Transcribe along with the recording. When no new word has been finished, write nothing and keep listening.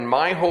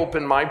my hope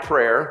and my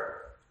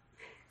prayer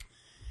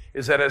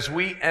is that as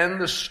we end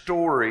the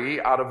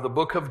story out of the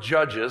book of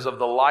Judges, of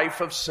the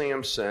life of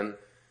Samson,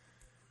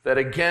 that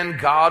again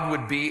God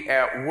would be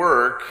at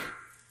work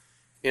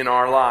in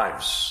our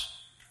lives.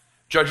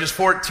 Judges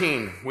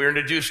 14, we're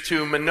introduced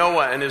to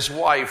Manoah and his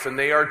wife, and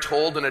they are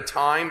told in a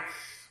time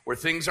where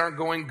things aren't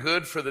going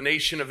good for the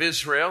nation of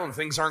Israel and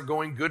things aren't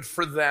going good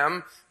for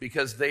them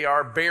because they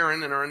are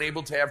barren and are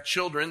unable to have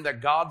children,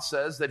 that God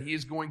says that he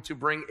is going to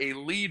bring a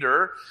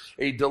leader,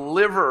 a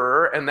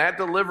deliverer, and that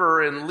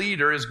deliverer and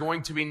leader is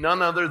going to be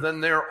none other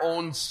than their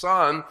own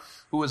son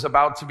who is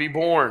about to be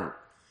born.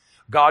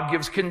 God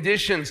gives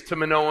conditions to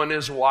Manoah and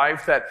his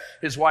wife, that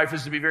his wife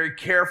is to be very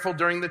careful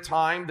during the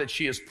time that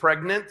she is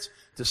pregnant,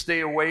 to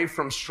stay away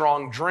from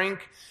strong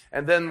drink.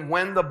 And then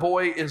when the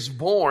boy is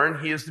born,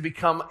 he is to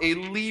become a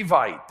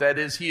Levite. That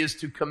is, he is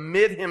to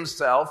commit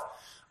himself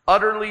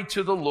utterly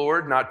to the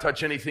Lord, not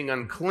touch anything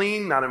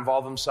unclean, not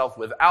involve himself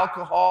with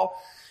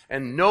alcohol,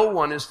 and no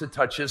one is to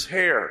touch his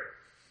hair.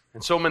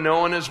 And so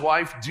Manoah and his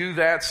wife do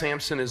that.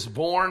 Samson is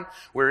born.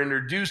 We're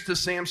introduced to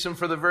Samson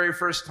for the very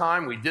first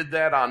time. We did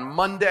that on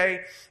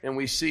Monday, and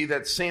we see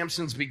that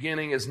Samson's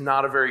beginning is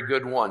not a very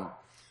good one.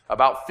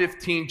 About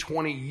 15,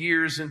 20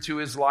 years into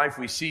his life,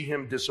 we see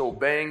him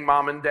disobeying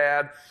mom and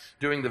dad,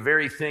 doing the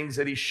very things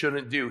that he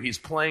shouldn't do. He's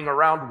playing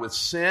around with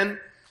sin,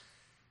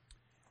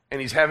 and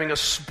he's having a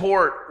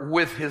sport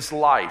with his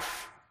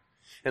life.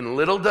 And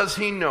little does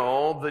he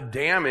know the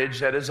damage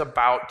that is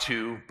about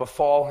to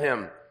befall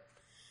him.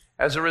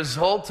 As a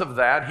result of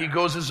that, he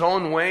goes his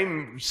own way,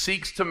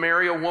 seeks to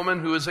marry a woman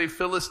who is a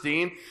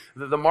Philistine,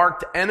 the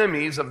marked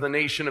enemies of the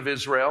nation of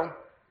Israel.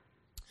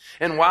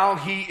 And while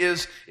he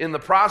is in the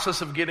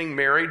process of getting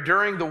married,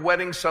 during the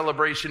wedding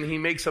celebration, he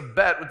makes a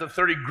bet with the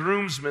 30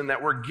 groomsmen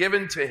that were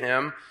given to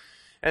him,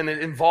 and it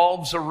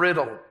involves a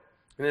riddle.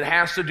 And it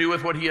has to do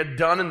with what he had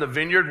done in the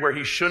vineyard where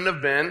he shouldn't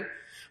have been,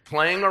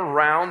 playing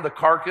around the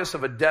carcass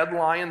of a dead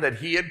lion that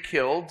he had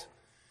killed.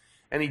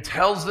 And he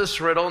tells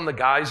this riddle, and the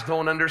guys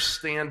don't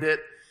understand it.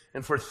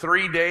 And for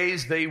 3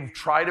 days, they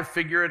try to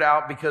figure it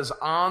out, because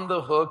on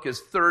the hook is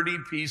 30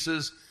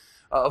 pieces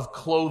of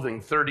clothing,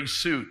 30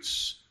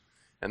 suits.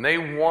 And they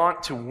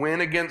want to win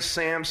against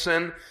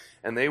Samson,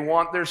 and they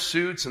want their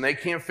suits, and they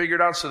can't figure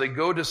it out. So they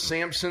go to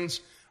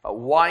Samson's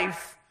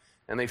wife,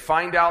 and they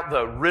find out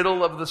the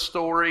riddle of the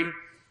story,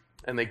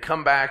 and they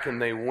come back and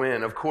they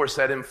win. Of course,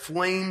 that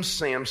inflames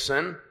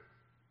Samson.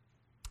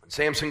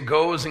 Samson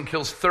goes and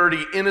kills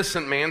 30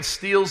 innocent men,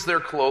 steals their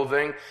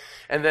clothing,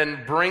 and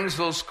then brings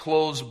those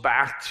clothes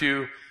back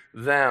to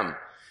them.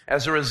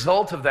 As a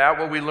result of that,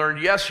 what we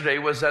learned yesterday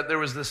was that there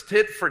was this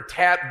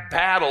tit-for-tat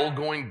battle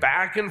going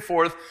back and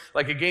forth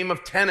like a game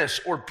of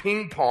tennis or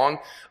ping pong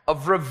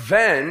of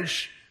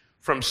revenge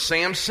from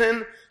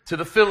Samson to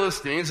the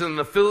Philistines and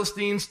the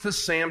Philistines to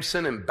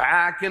Samson, and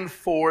back and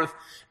forth,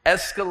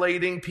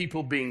 escalating,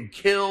 people being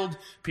killed,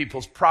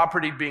 people's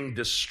property being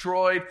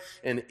destroyed,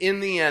 and in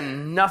the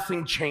end,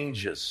 nothing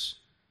changes.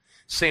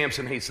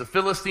 Samson hates the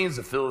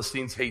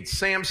Philistines hate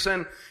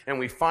Samson, and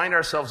we find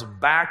ourselves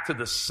back to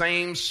the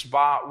same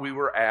spot we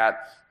were at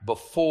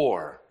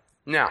before.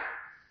 Now,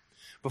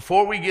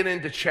 before we get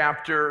into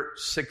chapter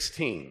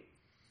 16,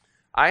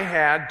 I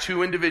had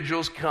 2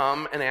 individuals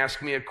come and ask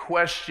me a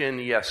question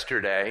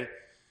yesterday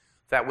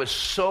that was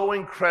so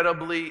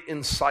incredibly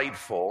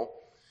insightful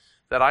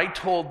that I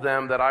told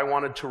them that I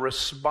wanted to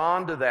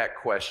respond to that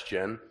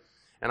question,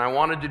 and I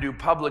wanted to do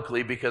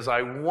publicly because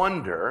I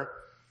wonder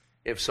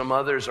if some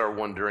others are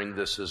wondering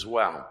this as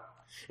well.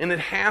 And it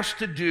has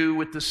to do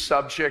with the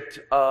subject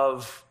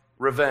of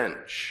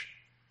revenge.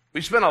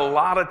 We spent a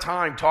lot of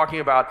time talking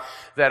about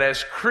that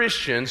as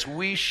Christians,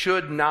 we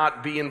should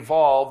not be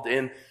involved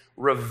in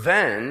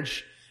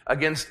revenge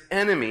against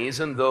enemies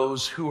and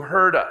those who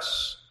hurt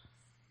us.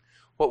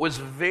 What was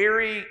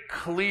very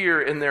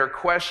clear in their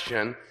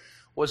question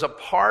was a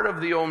part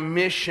of the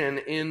omission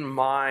in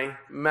my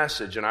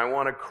message, and I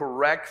want to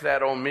correct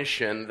that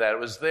omission that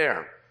was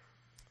there.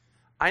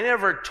 I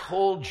never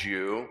told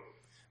you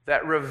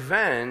that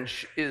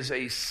revenge is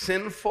a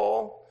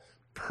sinful,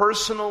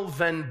 personal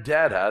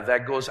vendetta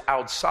that goes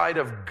outside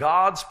of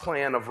God's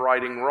plan of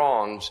righting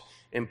wrongs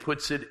and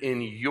puts it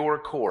in your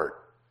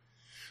court.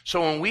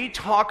 So when we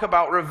talk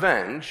about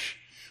revenge,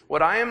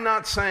 what I am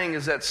not saying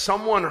is that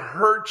someone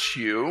hurts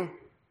you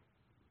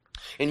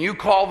and you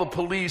call the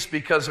police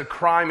because a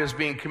crime is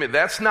being committed.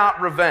 That's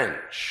not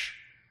revenge.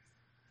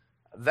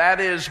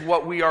 That is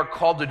what we are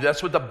called to do.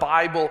 That's what the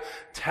Bible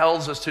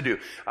tells us to do.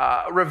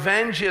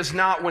 Revenge is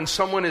not when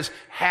someone is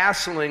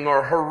hassling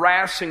or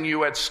harassing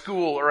you at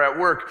school or at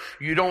work.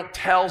 You don't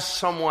tell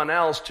someone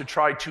else to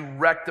try to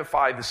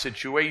rectify the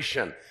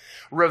situation.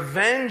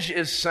 Revenge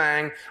is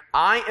saying,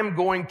 I am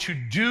going to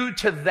do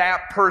to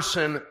that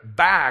person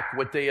back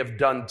what they have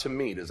done to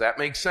me. Does that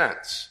make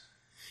sense?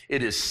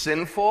 It is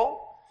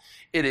sinful.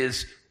 It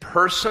is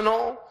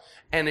personal.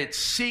 And it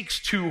seeks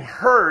to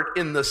hurt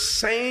in the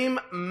same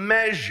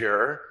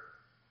measure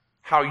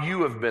how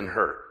you have been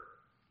hurt.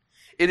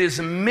 It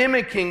is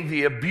mimicking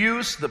the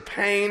abuse, the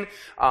pain,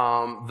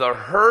 the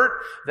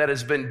hurt that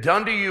has been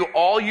done to you.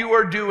 All you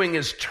are doing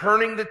is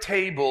turning the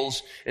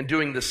tables and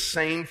doing the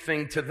same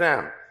thing to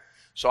them.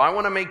 So I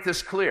want to make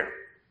this clear.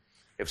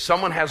 If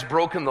someone has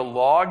broken the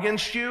law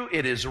against you,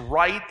 it is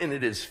right and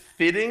it is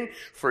fitting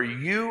for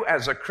you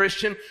as a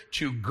Christian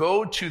to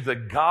go to the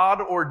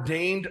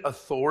God-ordained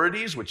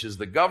authorities, which is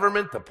the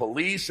government, the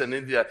police, and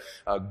the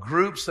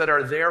groups that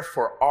are there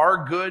for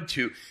our good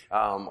to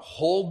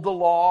hold the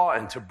law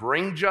and to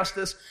bring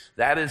justice.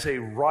 That is a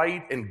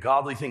right and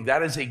godly thing.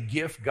 That is a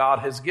gift God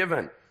has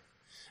given.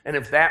 And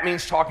if that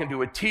means talking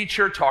to a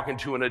teacher, talking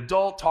to an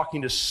adult,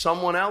 talking to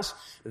someone else,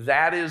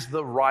 that is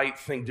the right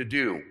thing to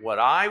do. What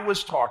I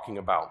was talking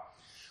about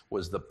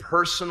was the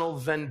personal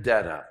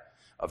vendetta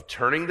of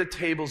turning the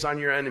tables on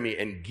your enemy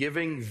and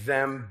giving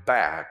them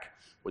back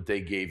what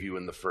they gave you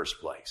in the first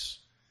place.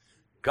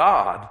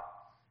 God,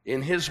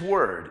 in His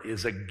Word,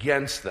 is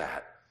against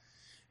that.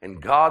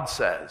 And God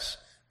says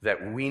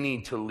that we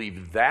need to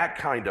leave that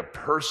kind of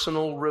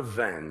personal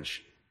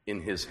revenge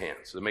in His hands.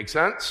 Does that make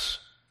sense?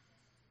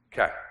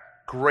 Okay,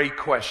 great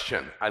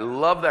question. I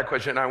love that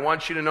question. I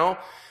want you to know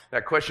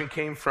that question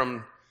came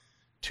from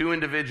two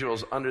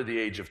individuals under the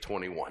age of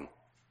 21.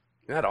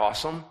 Isn't that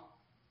awesome?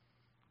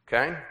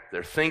 Okay,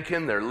 they're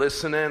thinking, they're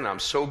listening. I'm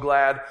so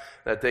glad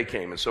that they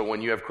came. And so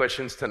when you have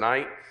questions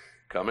tonight,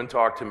 come and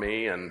talk to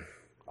me, and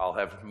I'll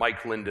have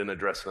Mike Linden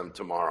address them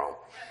tomorrow.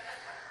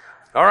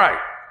 All right,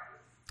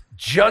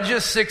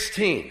 Judges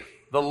 16,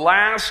 the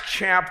last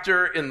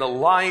chapter in the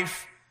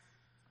life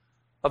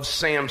of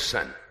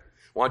Samson.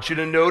 I want you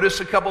to notice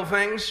a couple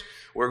things.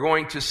 We're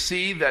going to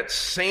see that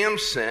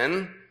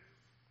Samson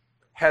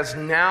has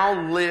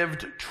now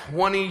lived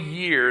 20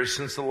 years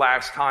since the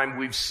last time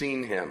we've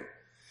seen him.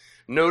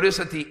 Notice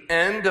at the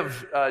end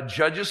of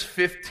Judges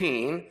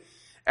 15,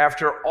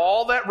 after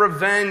all that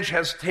revenge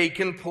has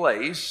taken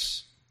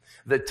place,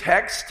 the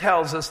text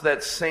tells us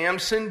that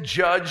Samson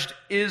judged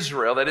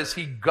Israel. That is,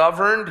 he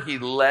governed, he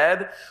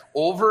led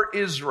over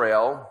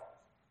Israel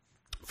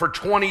for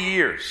 20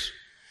 years.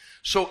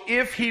 So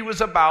if he was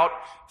about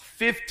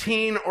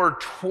 15 or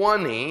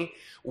 20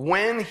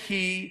 when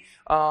he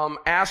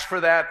asked for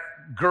that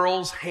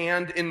girl's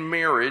hand in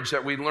marriage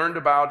that we learned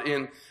about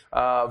in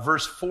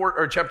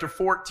chapter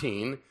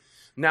 14,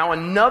 now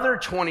another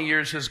 20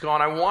 years has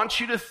gone. I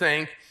want you to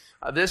think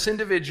this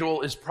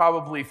individual is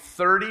probably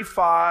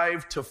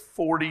 35 to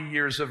 40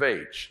 years of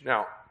age.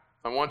 Now,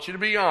 I want you to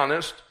be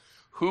honest.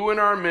 Who in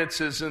our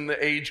midst is in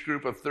the age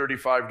group of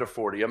 35 to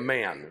 40? A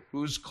man.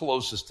 Who's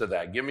closest to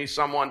that? Give me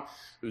someone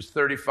who's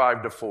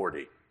 35 to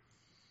 40.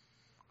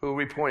 Who are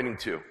we pointing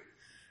to?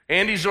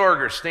 Andy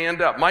Zorger,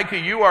 stand up. Micah,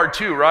 you are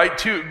too, right?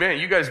 Two. Man,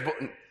 you guys,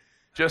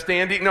 just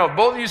Andy? No,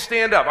 both of you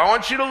stand up. I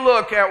want you to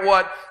look at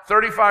what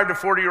 35 to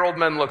 40-year-old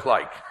men look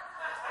like.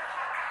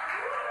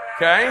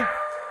 Okay?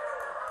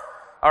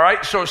 All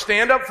right, so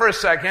stand up for a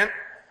second.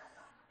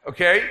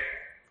 Okay?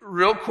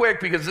 Real quick,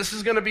 because this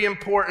is going to be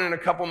important in a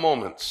couple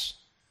moments.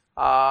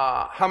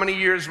 How many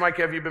years, Mike,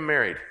 have you been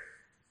married?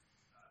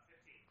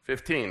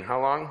 15. How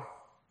long?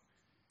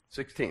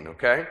 16,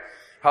 okay.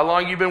 How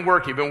long you been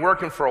working? You've been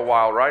working for a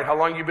while, right? How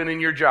long you been in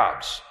your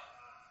jobs?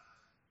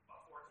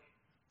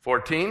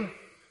 14.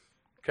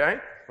 Okay.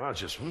 Well, it's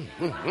just,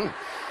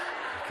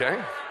 okay.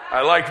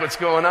 I like what's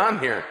going on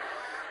here.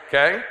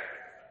 Okay.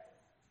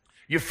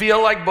 You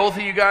feel like both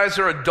of you guys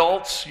are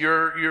adults.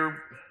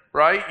 You're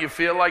right? You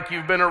feel like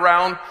you've been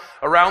around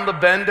the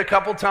bend a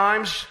couple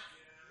times.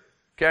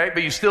 Okay,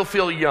 but you still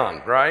feel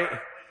young, right?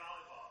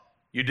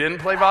 You didn't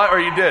play volleyball, or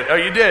you did? Oh,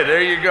 you did.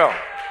 There you go.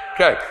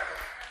 Okay.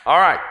 All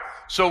right.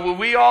 So will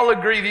we all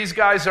agree these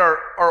guys are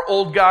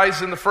old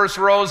guys in the first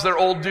rows? They're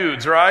old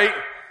dudes, right?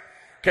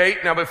 Okay.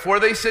 Now, before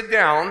they sit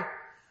down,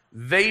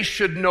 they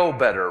should know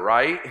better,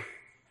 right?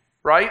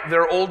 Right?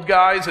 They're old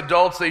guys,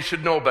 adults. They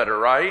should know better,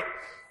 right?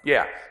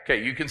 Yeah.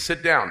 Okay. You can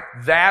sit down.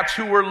 That's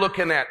who we're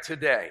looking at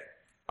today.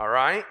 All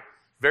right?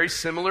 Very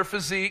similar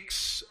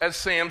physiques as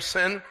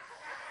Samson.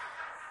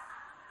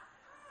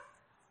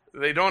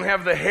 They don't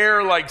have the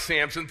hair like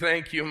Samson.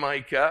 Thank you,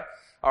 Micah.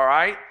 All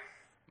right?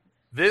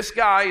 This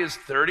guy is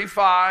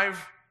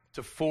 35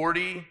 to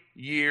 40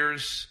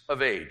 years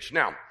of age.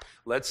 Now,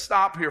 let's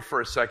stop here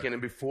for a second.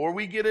 And before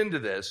we get into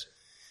this,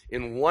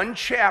 in one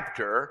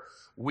chapter,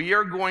 we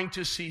are going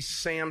to see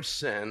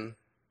Samson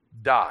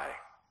die.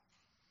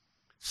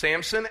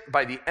 Samson,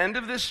 by the end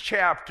of this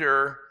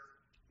chapter,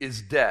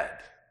 is dead.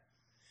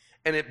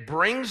 And it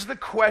brings the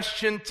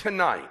question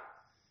tonight,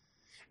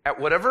 at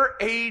whatever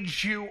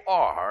age you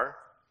are,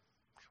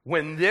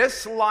 when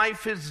this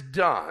life is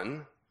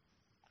done,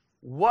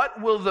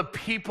 what will the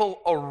people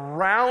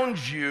around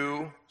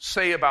you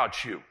say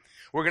about you?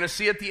 We're going to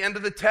see at the end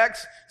of the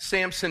text,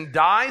 Samson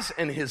dies,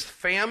 and his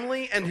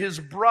family and his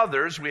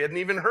brothers, we hadn't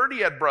even heard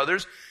he had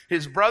brothers,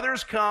 his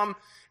brothers come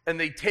and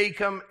they take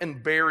him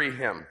and bury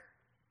him.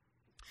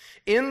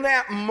 In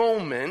that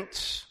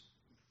moment,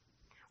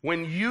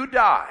 when you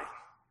die,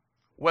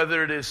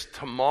 whether it is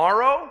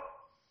tomorrow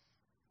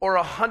or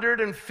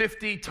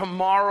 150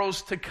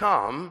 tomorrows to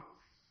come,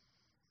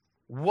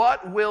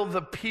 what will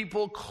the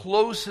people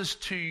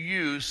closest to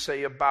you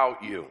say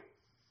about you?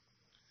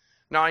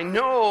 Now, I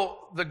know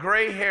the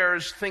gray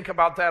hairs think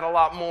about that a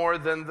lot more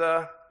than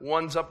the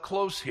ones up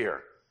close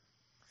here.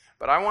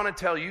 But I want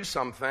to tell you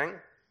something.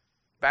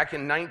 Back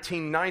in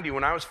 1990,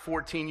 when I was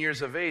 14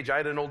 years of age, I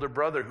had an older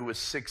brother who was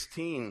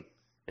 16,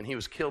 and he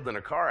was killed in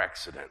a car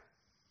accident.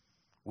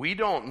 We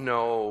don't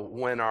know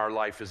when our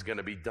life is going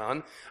to be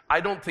done. I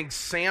don't think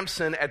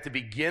Samson, at the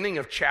beginning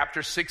of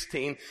chapter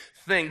 16,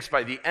 thinks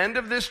by the end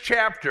of this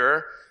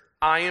chapter,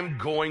 I am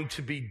going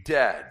to be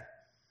dead.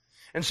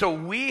 And so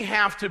we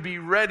have to be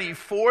ready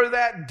for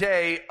that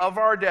day of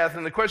our death.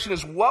 And the question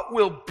is, what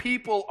will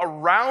people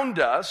around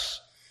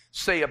us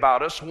say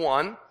about us?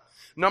 One.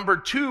 Number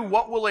two,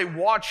 what will a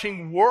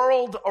watching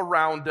world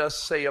around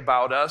us say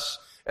about us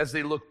as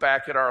they look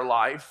back at our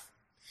life?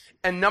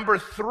 And number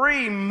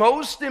three,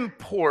 most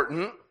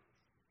important,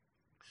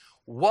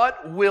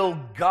 what will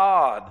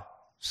God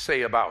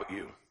say about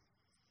you?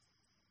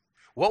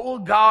 What will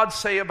God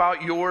say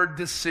about your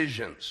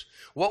decisions?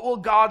 What will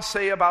God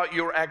say about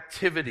your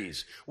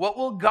activities? What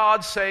will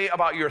God say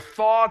about your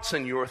thoughts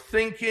and your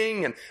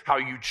thinking and how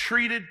you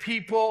treated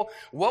people?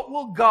 What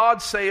will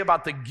God say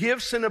about the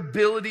gifts and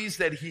abilities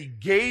that He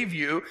gave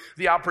you,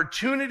 the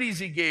opportunities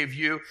He gave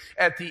you?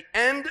 At the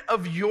end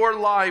of your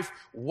life,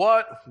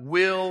 what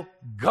will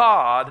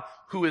God,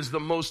 who is the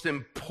most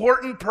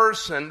important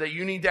person that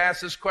you need to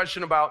ask this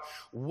question about,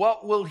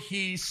 what will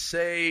He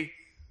say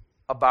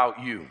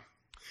about you?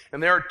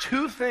 And there are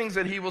two things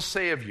that He will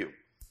say of you.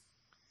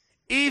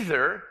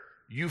 Either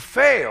you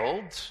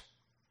failed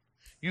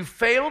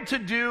to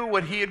do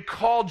what He had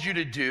called you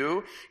to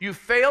do, you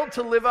failed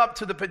to live up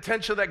to the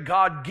potential that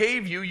God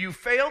gave you, you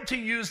failed to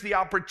use the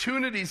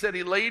opportunities that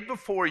He laid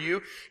before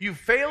you, you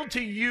failed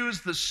to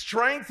use the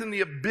strength and the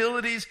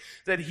abilities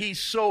that He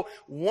so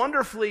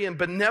wonderfully and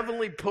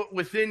benevolently put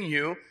within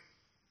you,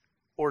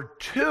 or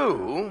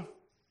two,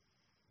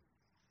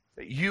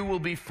 that you will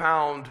be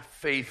found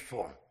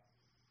faithful.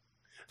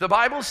 The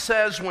Bible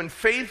says when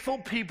faithful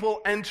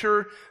people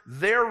enter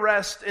their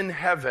rest in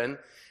heaven,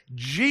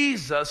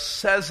 Jesus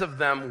says of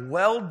them,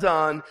 well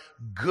done,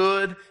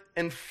 good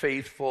and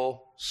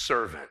faithful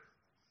servant.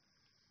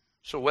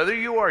 So whether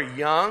you are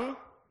young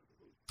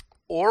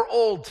or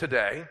old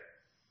today,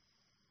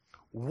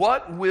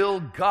 what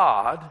will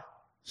God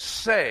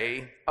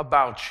say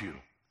about you?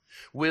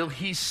 Will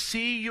He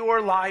see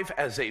your life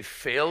as a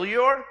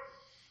failure,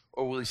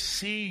 or will He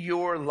see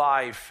your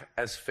life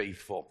as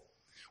faithful?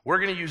 We're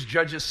going to use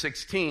Judges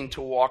 16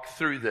 to walk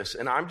through this.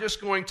 And I'm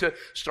just going to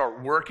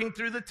start working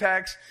through the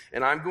text,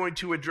 and I'm going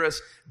to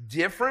address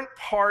different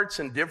parts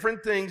and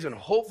different things, and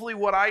hopefully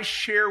what I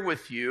share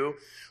with you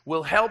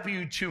will help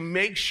you to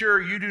make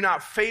sure you do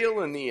not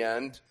fail in the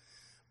end,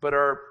 but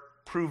are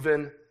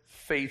proven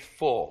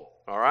faithful.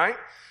 All right?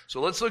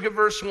 So let's look at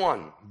verse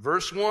 1.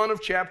 Verse 1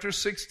 of chapter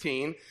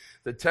 16,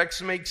 the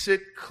text makes it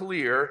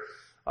clear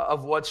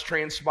of what's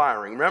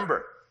transpiring.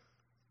 Remember,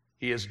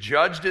 He has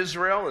judged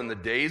Israel in the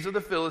days of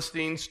the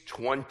Philistines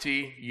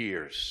 20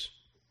 years.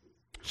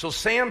 So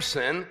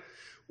Samson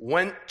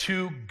went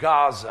to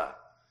Gaza,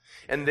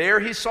 and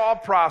there he saw a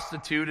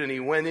prostitute, and he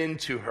went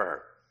into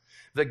her.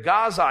 The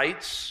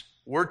Gazites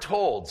were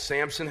told,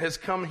 Samson has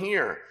come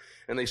here,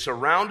 and they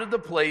surrounded the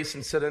place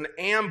and set an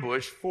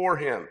ambush for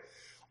him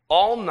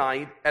all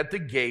night at the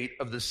gate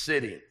of the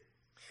city.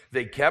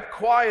 They kept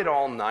quiet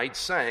all night,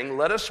 saying,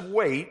 let us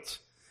wait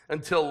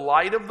until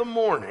light of the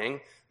morning,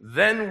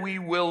 then we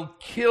will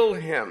kill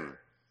him.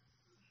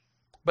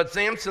 But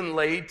Samson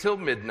lay till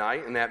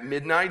midnight, and at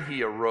midnight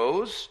he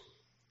arose.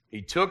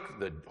 He took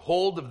the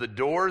hold of the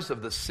doors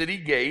of the city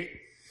gate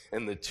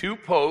and the two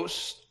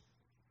posts.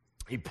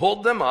 He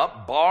pulled them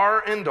up,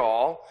 bar and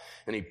all,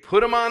 and he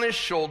put them on his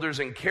shoulders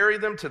and carried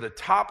them to the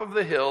top of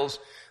the hills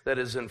that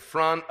is in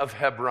front of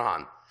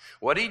Hebron.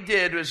 What he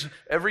did was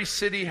every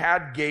city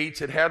had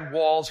gates, it had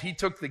walls. He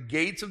took the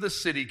gates of the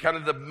city, kind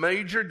of the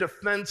major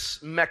defense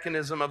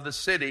mechanism of the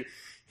city.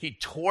 He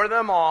tore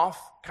them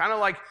off, kind of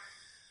like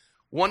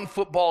one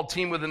football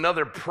team with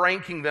another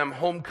pranking them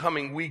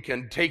homecoming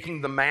weekend,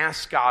 taking the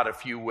mascot,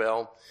 if you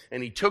will.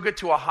 And he took it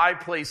to a high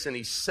place and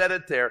he set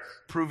it there,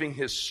 proving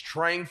his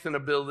strength and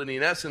ability.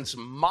 In essence,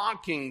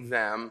 mocking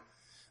them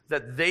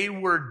that they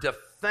were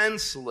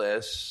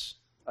defenseless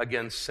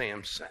against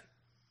Samson.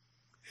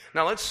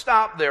 Now let's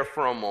stop there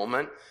for a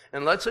moment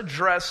and let's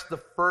address the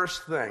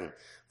first thing.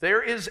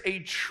 There is a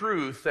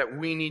truth that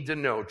we need to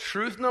know.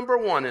 Truth number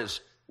one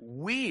is,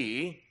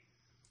 we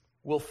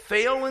will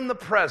fail in the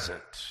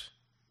present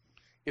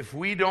if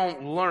we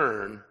don't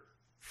learn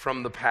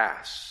from the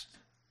past.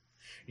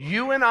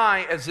 You and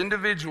I as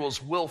individuals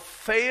will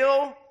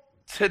fail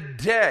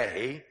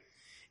today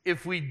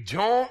if we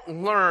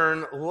don't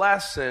learn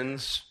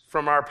lessons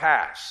from our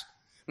past.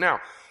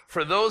 Now,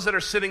 for those that are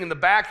sitting in the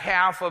back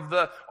half of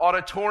the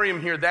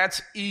auditorium here,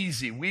 that's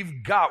easy.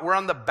 We're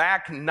on the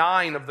back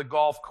 9 of the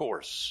golf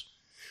course.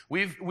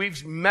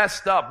 We've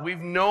messed up. We've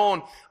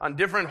known on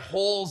different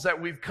holes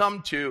that we've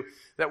come to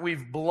that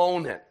we've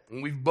blown it.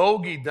 And we've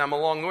bogeyed them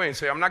along the way and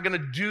say, I'm not going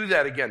to do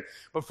that again.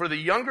 But for the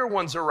younger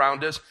ones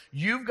around us,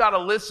 you've got to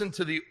listen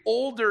to the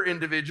older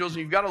individuals.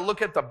 And you've got to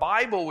look at the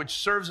Bible, which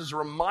serves as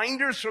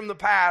reminders from the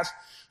past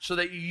so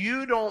that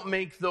you don't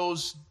make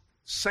those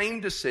same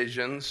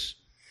decisions.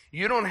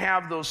 You don't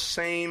have those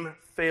same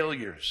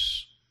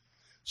failures.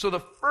 So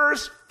the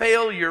first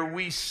failure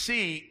we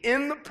see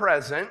in the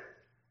present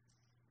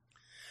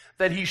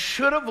that he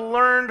should have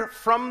learned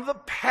from the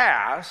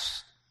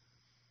past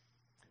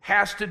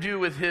has to do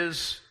with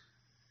his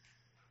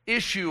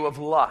issue of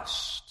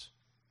lust.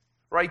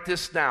 Write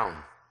this down.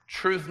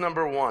 Truth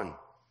number one.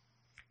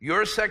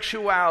 Your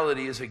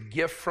sexuality is a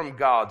gift from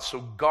God,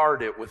 so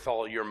guard it with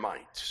all your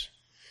might.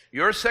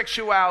 Your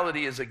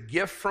sexuality is a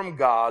gift from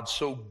God,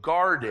 so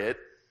guard it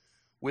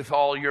with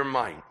all your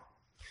might.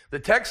 The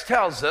text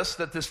tells us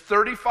that this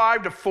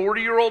 35 to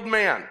 40-year-old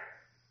man,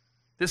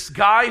 this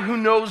guy who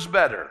knows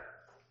better,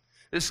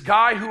 this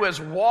guy who has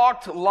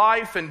walked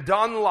life and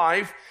done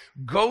life,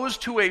 goes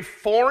to a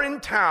foreign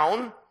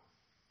town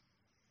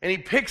and he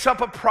picks up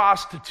a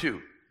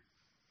prostitute.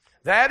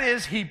 That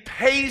is, he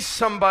pays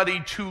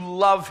somebody to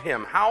love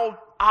him. How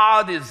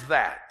odd is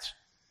that?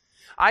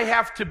 I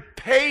have to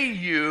pay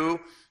you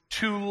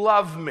to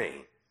love me.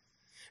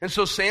 And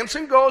so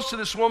Samson goes to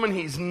this woman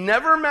he's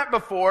never met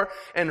before,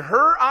 and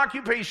her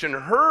occupation,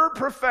 her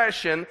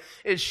profession,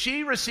 is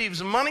she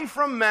receives money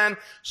from men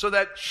so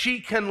that she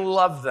can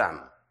love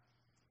them.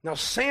 Now,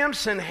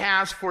 Samson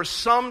has for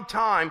some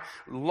time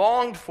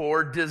longed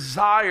for,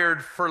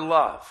 desired for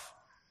love.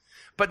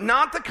 But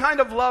not the kind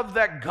of love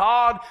that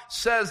God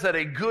says that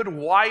a good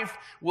wife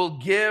will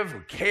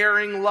give,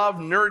 caring love,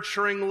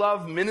 nurturing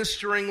love,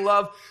 ministering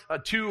love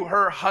to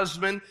her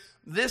husband.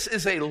 This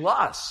is a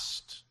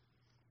lust.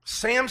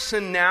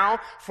 Samson now,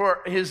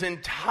 for his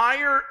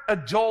entire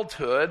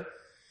adulthood,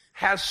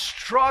 has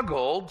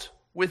struggled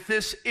with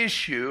this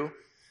issue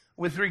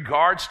with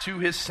regards to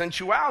his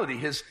sensuality,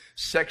 his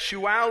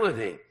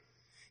sexuality.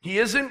 He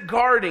isn't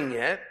guarding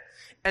it.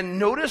 And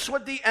notice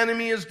what the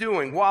enemy is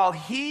doing. While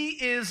he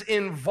is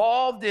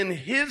involved in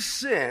his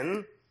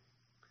sin,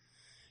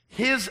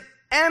 his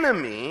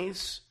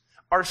enemies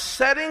are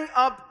setting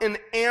up an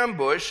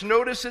ambush.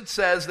 Notice it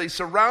says they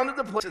surrounded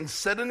the place and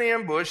set an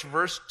ambush,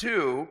 verse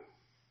 2.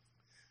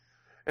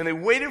 And they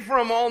waited for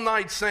him all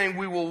night, saying,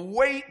 we will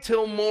wait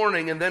till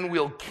morning and then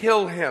we'll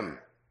kill him.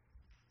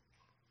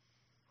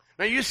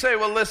 Now you say,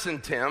 well,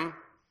 listen, Tim,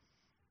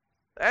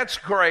 that's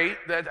great.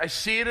 That I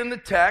see it in the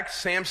text.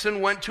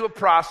 Samson went to a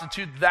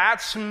prostitute.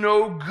 That's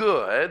no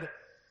good.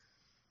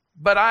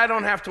 But I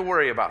don't have to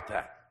worry about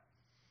that.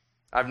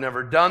 I've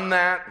never done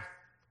that.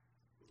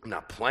 I'm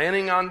not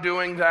planning on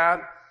doing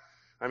that.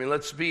 I mean,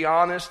 let's be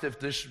honest. If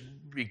this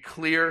be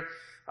clear,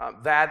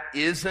 that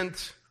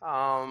isn't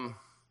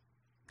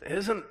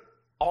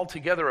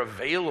altogether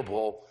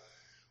available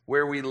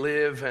where we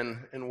live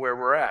and where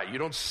we're at. You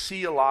don't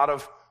see a lot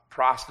of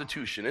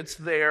prostitution. It's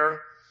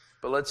there,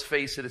 but let's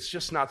face it, it's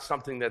just not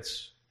something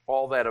that's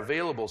all that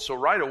available. So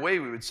right away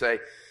we would say,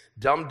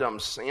 dum-dum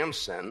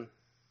Samson,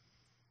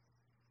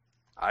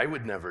 I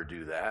would never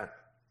do that.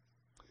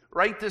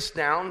 Write this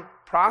down.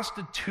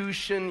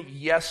 Prostitution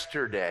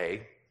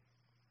yesterday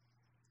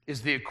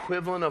is the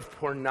equivalent of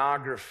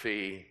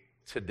pornography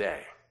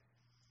today.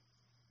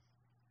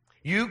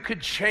 You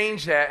could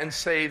change that and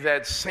say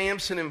that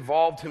Samson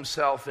involved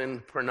himself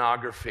in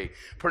pornography.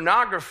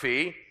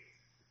 Pornography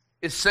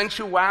is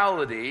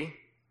sensuality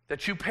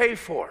that you pay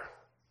for.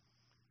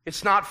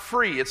 It's not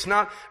free. It's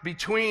not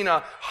between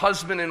a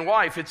husband and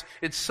wife.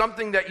 It's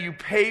something that you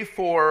pay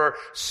for.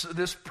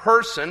 This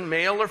person,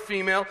 male or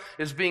female,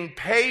 is being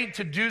paid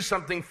to do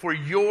something for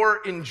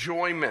your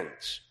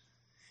enjoyment.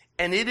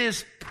 And it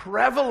is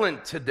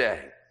prevalent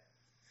today.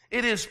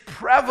 It is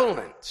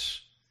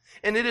prevalent.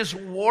 And it is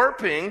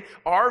warping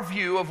our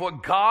view of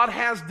what God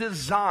has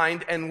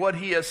designed and what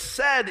he has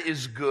said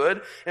is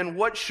good and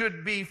what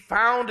should be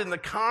found in the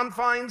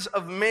confines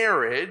of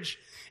marriage.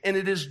 And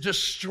it is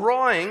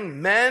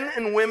destroying men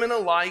and women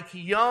alike,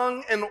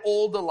 young and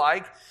old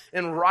alike.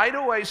 And right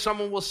away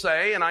someone will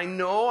say, and I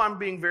know I'm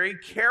being very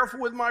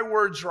careful with my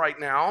words right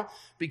now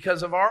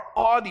because of our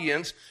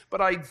audience, but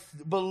I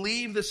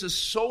believe this is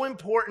so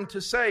important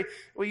to say.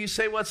 Well, you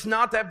say, well, it's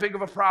not that big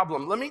of a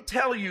problem. Let me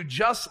tell you,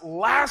 just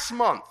last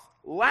month,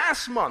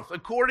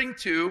 according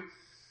to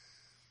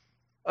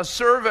a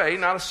survey,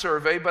 not a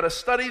survey, but a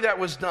study that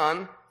was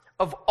done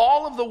of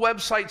all of the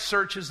website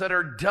searches that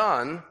are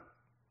done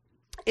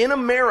in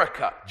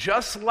America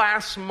just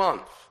last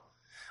month,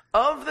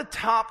 of the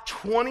top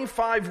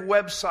 25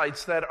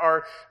 websites that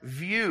are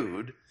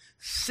viewed,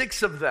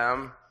 6 of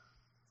them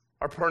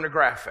are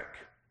pornographic.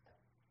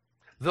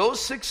 Those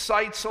 6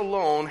 sites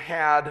alone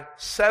had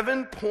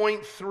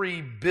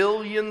 7.3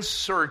 billion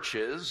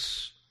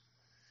searches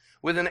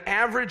with an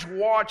average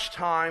watch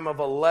time of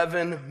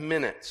 11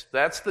 minutes.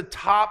 That's the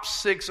top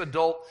 6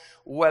 adult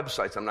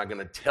websites. I'm not going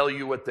to tell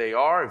you what they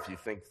are. If you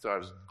think I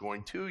was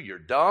going to, you're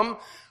dumb.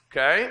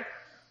 Okay?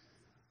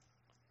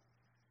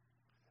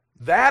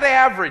 That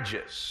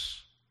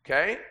averages,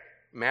 okay?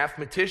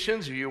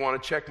 Mathematicians, if you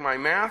want to check my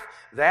math,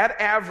 that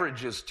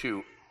averages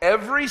to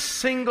every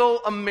single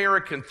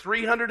American,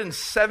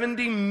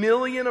 370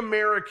 million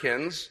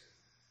Americans,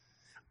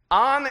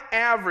 on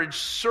average,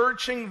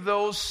 searching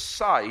those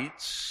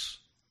sites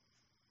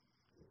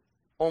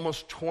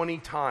almost 20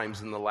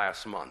 times in the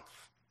last month.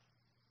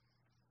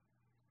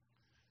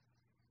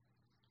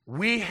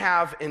 We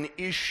have an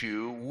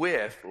issue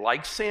with,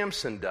 like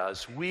Samson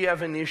does, we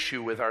have an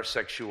issue with our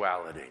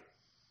sexuality.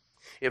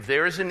 If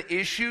there is an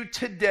issue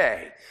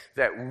today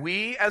that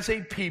we as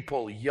a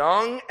people,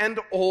 young and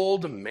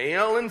old,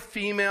 male and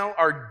female,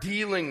 are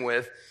dealing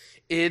with,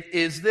 it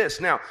is this.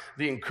 Now,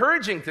 the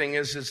encouraging thing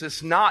is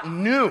it's not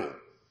new.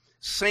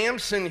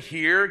 Samson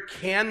here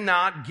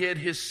cannot get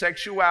his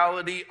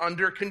sexuality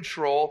under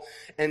control,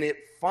 and it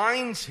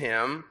finds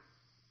him,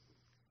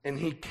 and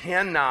he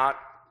cannot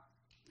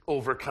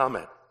overcome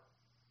it.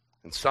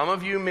 And some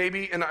of you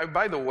maybe, and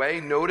by the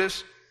way,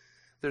 notice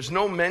there's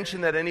no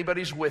mention that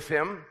anybody's with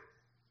him.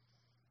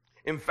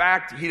 In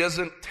fact, he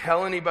doesn't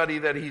tell anybody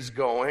that he's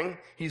going.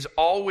 He's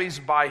always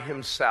by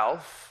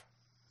himself.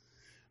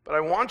 But I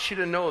want you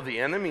to know the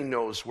enemy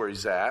knows where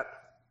he's at.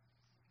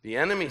 The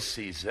enemy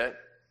sees it.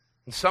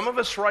 And some of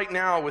us right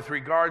now, with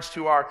regards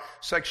to our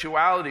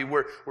sexuality,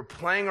 we're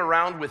playing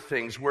around with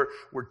things. We're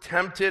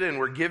tempted and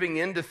we're giving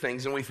into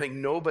things, and we think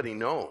nobody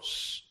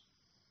knows.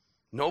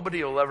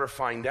 Nobody will ever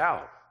find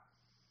out.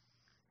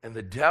 And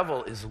the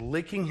devil is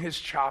licking his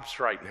chops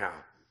right now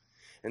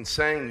and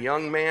saying,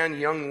 young man,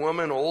 young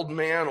woman, old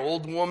man,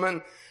 old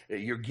woman,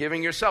 you're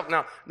giving yourself.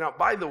 Now,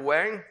 by the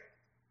way,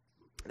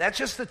 that's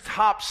just the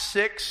top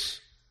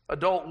 6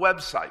 adult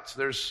websites.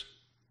 There's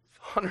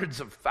hundreds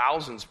of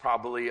thousands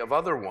probably of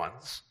other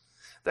ones.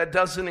 That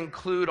doesn't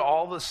include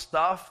all the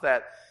stuff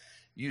that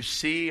you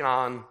see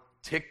on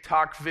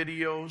TikTok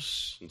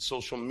videos and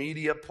social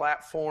media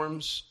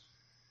platforms.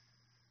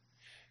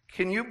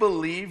 Can you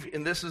believe,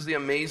 and this is the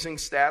amazing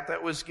stat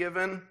that was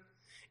given,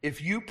 if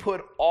you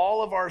put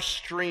all of our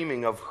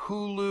streaming of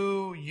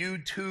Hulu,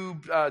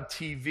 YouTube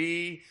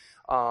TV,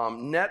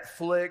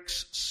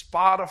 Netflix,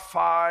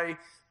 Spotify,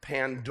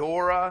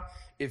 Pandora,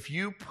 if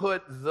you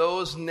put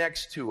those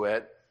next to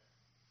it,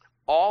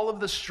 all of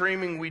the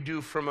streaming we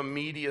do from a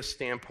media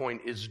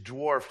standpoint is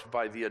dwarfed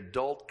by the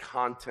adult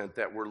content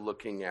that we're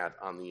looking at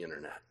on the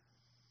internet.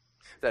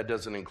 That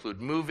doesn't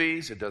include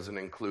movies. It doesn't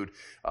include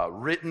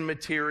written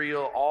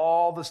material,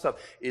 all the stuff.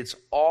 It's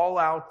all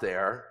out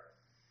there.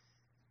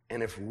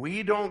 And if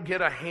we don't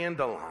get a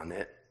handle on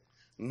it,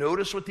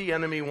 notice what the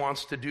enemy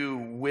wants to do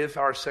with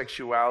our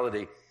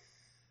sexuality.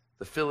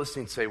 The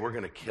Philistines say, we're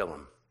going to kill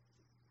him.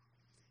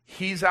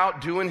 He's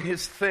out doing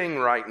his thing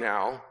right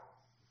now,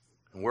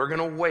 and we're going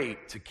to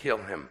wait to kill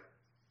him.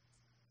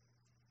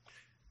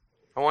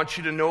 I want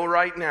you to know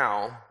right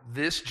now,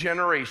 this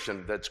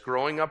generation that's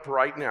growing up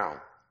right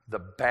now, the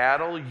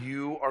battle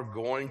you are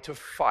going to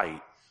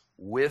fight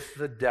with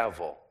the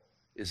devil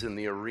is in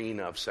the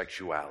arena of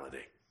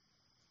sexuality.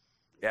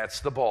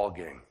 That's the ball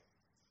game.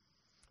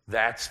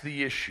 That's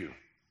the issue.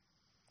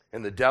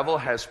 And the devil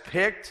has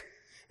picked,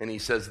 and he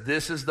says,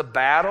 this is the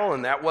battle,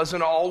 and that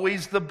wasn't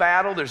always the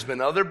battle. There's been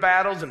other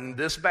battles, and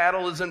this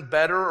battle isn't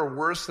better or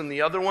worse than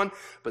the other one,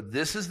 but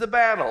this is the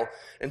battle.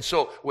 And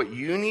so what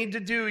you need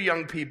to do,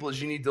 young people,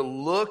 is you need to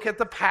look at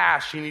the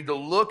past. You need to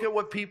look at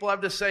what people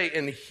have to say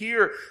and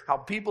hear how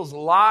people's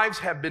lives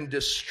have been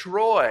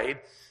destroyed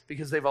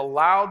because they've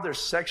allowed their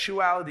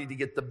sexuality to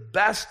get the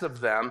best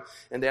of them,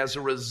 and as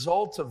a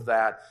result of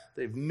that,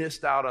 they've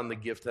missed out on the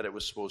gift that it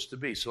was supposed to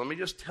be. So let me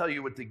just tell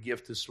you what the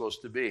gift is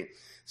supposed to be.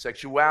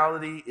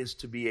 Sexuality is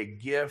to be a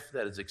gift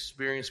that is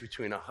experienced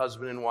between a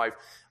husband and wife.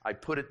 I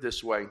put it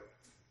this way.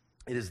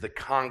 It is the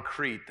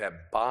concrete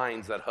that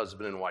binds that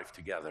husband and wife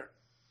together.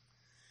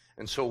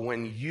 And so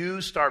when you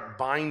start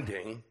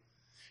binding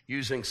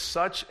using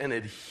such an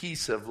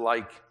adhesive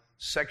like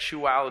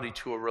sexuality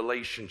to a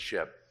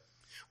relationship,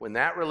 when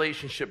that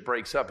relationship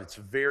breaks up, it's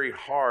very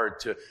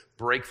hard to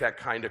break that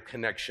kind of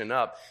connection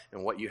up.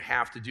 And what you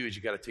have to do is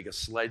you got to take a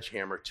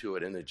sledgehammer to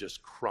it, and it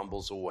just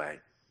crumbles away.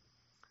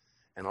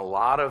 And a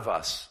lot of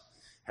us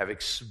have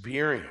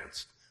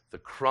experienced the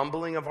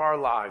crumbling of our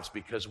lives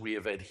because we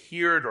have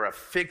adhered or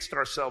affixed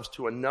ourselves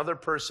to another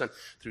person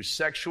through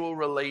sexual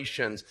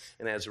relations.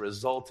 And as a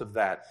result of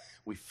that,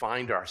 we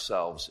find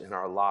ourselves in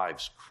our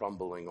lives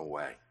crumbling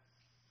away.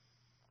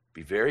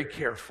 Be very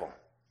careful.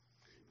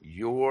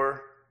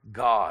 Your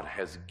God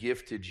has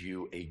gifted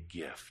you a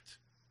gift.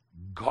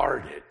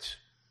 Guard it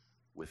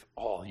with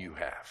all you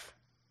have.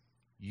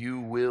 You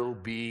will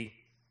be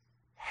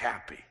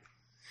happy.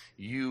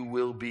 You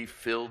will be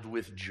filled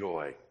with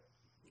joy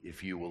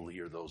if you will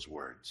hear those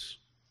words.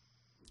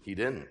 He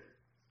didn't,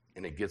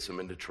 and it gets him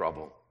into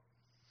trouble.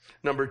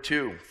 Number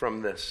 2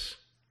 from this,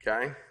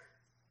 okay?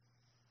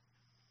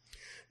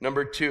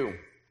 Number 2,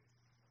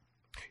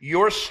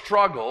 your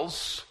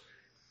struggles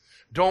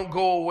don't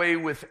go away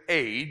with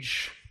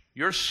age.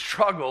 Your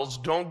struggles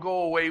don't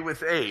go away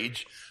with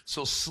age,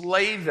 so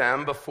slay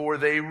them before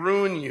they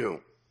ruin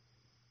you.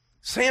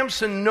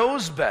 Samson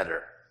knows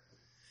better.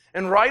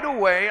 And right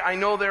away, I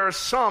know there are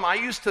some, I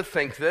used to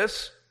think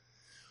this,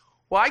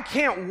 well, I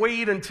can't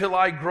wait until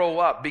I grow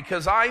up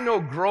because I know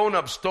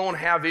grown-ups don't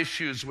have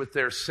issues with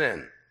their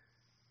sin.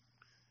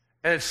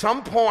 And at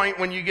some point,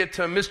 when you get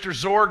to Mr.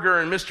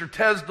 Zorger and Mr.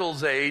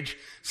 Tesdall's age,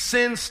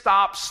 sin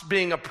stops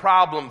being a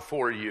problem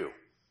for you.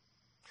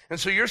 And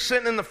so you're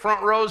sitting in the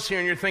front rows here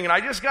and you're thinking, I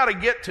just got to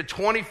get to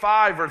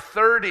 25 or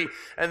 30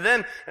 and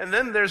then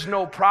there's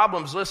no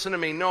problems. Listen to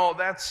me. No,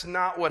 that's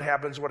not what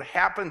happens. What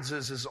happens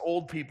is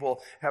old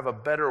people have a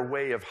better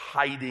way of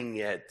hiding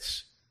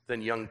it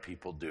than young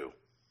people do.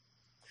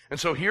 And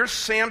so here's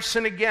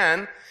Samson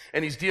again,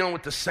 and he's dealing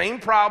with the same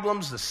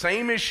problems, the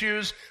same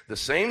issues, the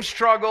same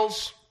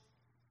struggles,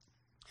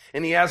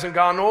 and he hasn't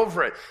gone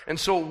over it. And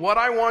so what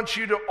I want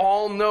you to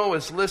all know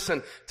is,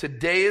 listen,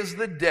 today is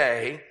the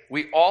day.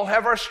 We all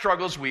have our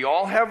struggles. We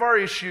all have our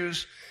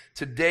issues.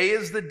 Today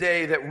is the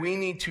day that we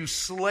need to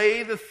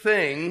slay the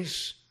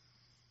things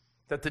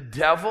that the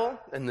devil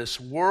and this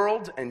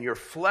world and your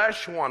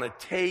flesh want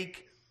to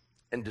take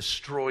and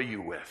destroy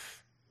you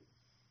with.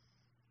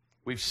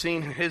 We've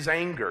seen his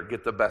anger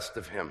get the best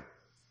of him.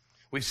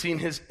 We've seen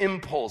his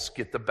impulse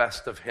get the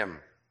best of him.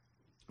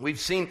 We've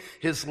seen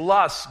his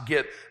lust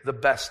get the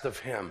best of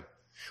him.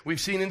 We've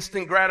seen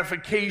instant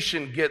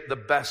gratification get the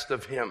best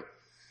of him.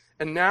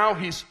 And now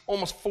he's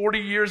almost 40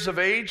 years of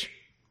age,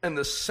 and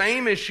the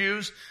same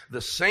issues,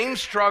 the same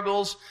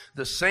struggles,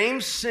 the same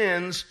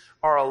sins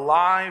are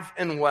alive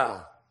and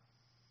well.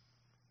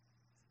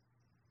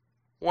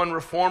 One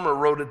reformer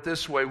wrote it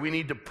this way: we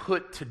need to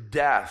put to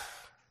death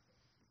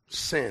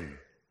sin,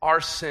 our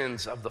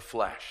sins of the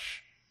flesh.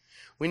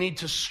 We need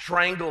to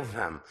strangle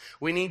them.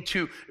 We need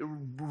to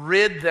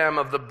rid them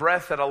of the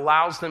breath that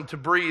allows them to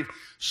breathe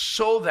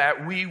so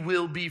that we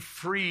will be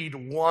freed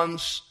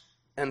once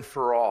and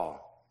for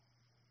all.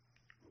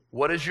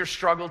 What is your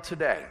struggle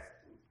today?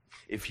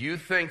 If you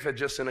think that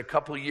just in a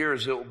couple of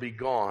years it will be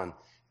gone,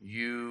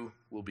 you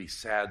will be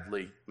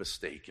sadly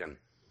mistaken.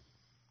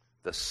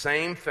 The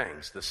same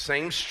things, the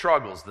same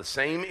struggles, the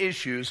same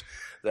issues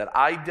that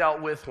I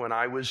dealt with when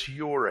I was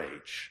your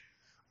age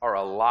are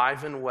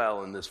alive and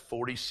well in this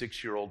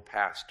 46-year-old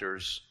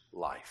pastor's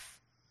life.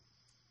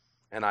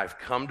 And I've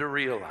come to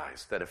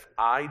realize that if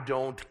I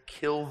don't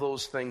kill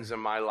those things in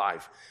my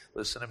life,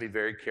 listen to me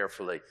very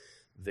carefully,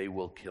 they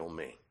will kill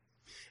me.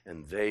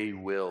 And they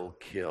will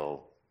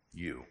kill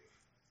you.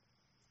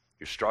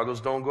 Your struggles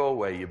don't go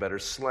away. You better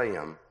slay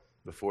them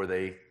before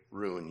they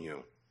ruin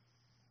you.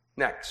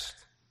 Next,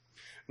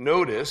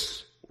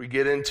 notice we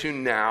get into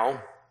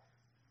now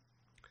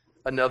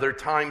another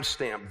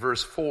timestamp,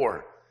 verse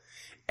 4.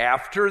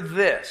 After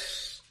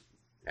this,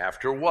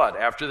 after what?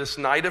 After this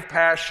night of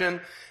passion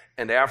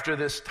and after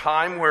this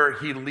time where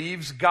he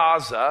leaves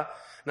Gaza.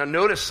 Now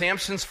notice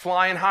Samson's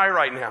flying high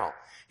right now.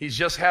 He's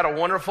just had a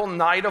wonderful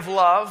night of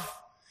love.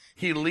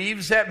 He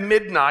leaves at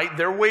midnight.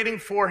 They're waiting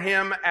for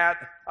him at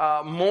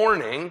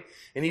morning,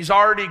 and he's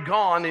already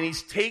gone, and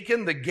he's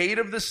taken the gate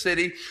of the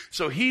city,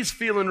 so he's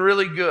feeling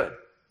really good.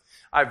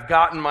 I've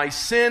gotten my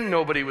sin.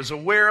 Nobody was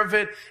aware of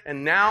it,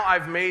 and now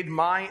I've made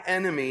my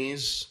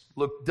enemies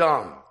look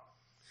dumb.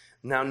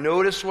 Now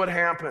notice what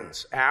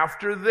happens.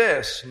 After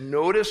this,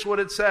 notice what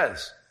it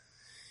says.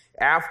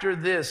 After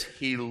this,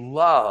 he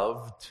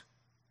loved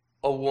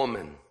a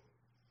woman.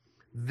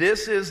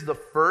 This is the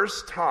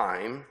first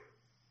time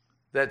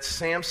that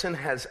Samson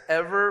has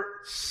ever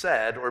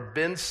said or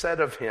been said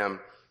of him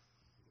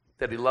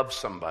that he loved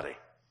somebody.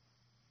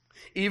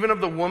 Even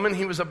of the woman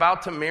he was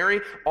about to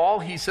marry, all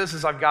he says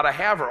is, I've got to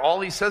have her.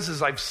 All he says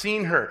is, I've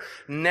seen her.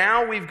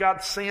 Now we've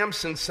got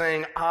Samson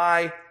saying,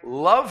 I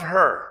love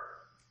her.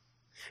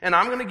 And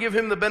I'm going to give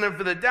him the benefit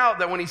of the doubt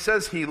that when he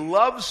says he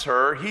loves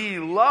her, he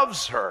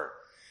loves her.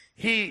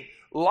 He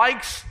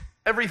likes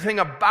everything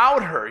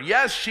about her.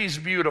 Yes, she's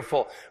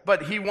beautiful,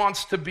 but he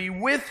wants to be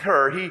with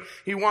her.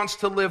 He wants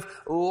to live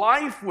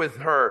life with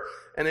her.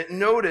 And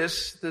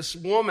notice this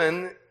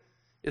woman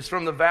is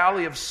from the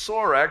valley of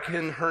Sorek,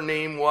 and her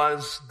name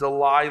was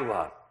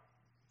Delilah.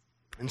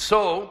 And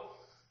so,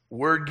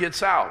 word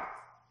gets out.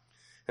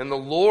 And the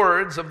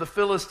lords of the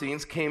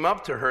Philistines came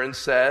up to her and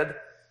said,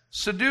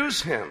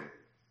 seduce him.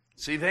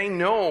 See, they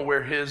know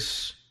where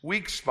his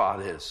weak spot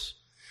is.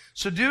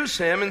 Seduce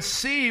him and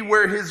see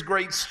where his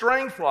great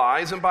strength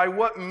lies, and by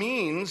what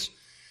means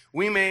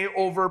we may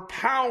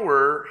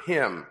overpower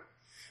him,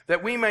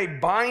 that we may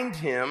bind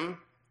him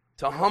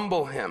to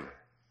humble him.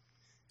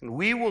 And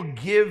we will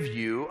give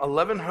you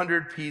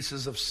 1,100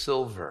 pieces of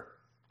silver.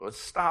 Let's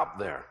stop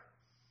there.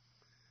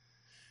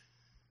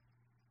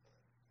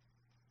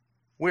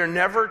 We're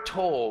never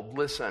told,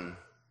 listen,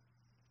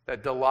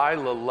 that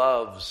Delilah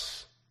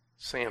loves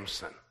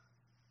Samson.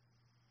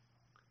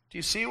 Do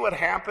you see what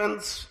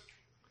happens?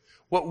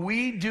 What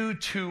we do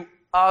to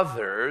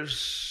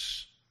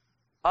others,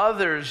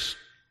 others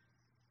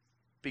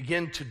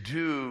begin to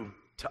do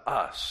to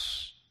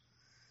us.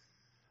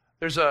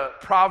 There's a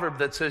proverb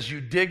that says,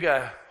 you dig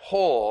a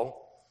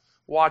hole,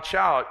 watch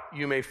out,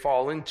 you may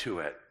fall into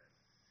it.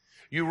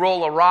 You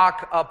roll a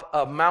rock up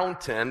a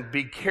mountain,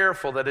 be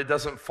careful that it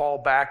doesn't fall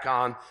back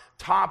on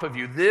top of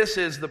you. This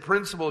is the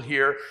principle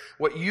here.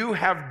 What you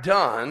have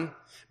done,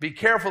 be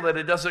careful that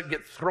it doesn't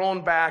get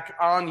thrown back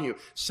on you.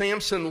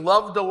 Samson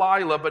loved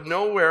Delilah, but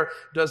nowhere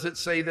does it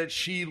say that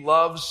she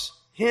loves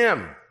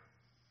him.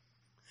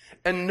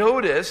 And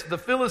notice the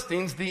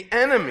Philistines, the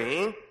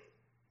enemy,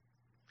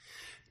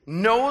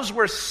 knows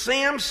where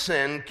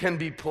Samson can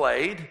be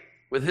played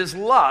with his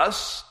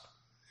lust.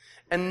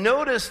 And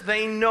notice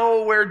they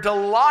know where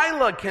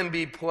Delilah can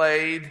be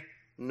played.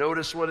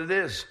 Notice what it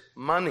is,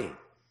 money.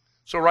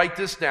 So write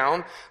this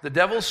down. The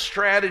devil's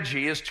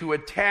strategy is to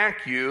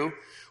attack you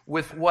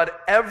with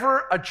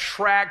whatever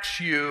attracts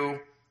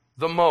you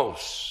the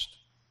most.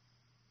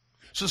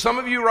 So some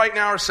of you right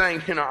now are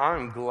saying,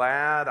 I'm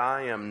glad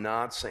I am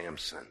not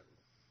Samson.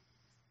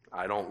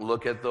 I don't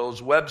look at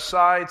those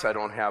websites. I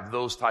don't have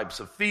those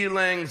types of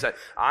feelings.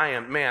 I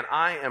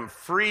am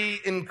free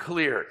and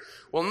clear.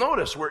 Well,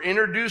 notice we're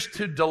introduced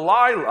to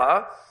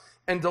Delilah,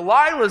 and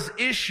Delilah's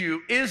issue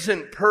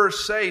isn't per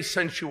se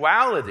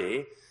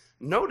sensuality.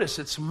 Notice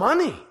it's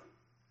money.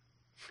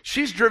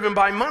 She's driven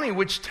by money,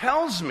 which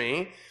tells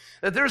me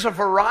that there's a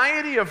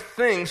variety of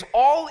things,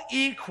 all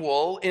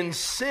equal in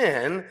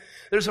sin.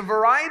 There's a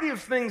variety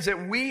of things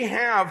that we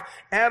have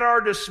at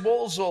our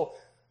disposal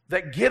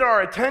that get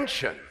our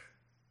attention.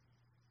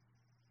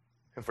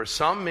 And for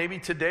some, maybe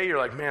today you're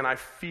like, I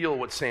feel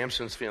what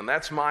Samson's feeling.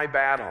 That's my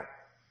battle.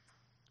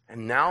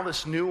 And now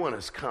this new one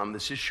has come,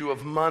 this issue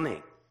of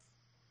money.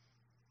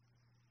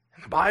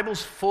 And the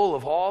Bible's full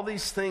of all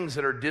these things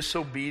that are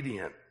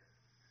disobedient.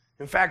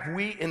 In fact,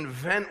 we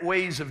invent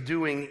ways of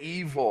doing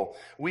evil.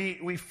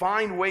 We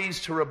find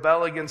ways to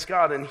rebel against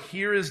God. And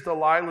here is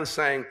Delilah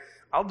saying,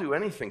 I'll do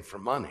anything for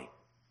money.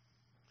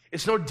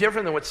 It's no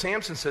different than what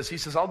Samson says. He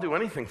says, I'll do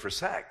anything for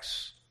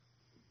sex.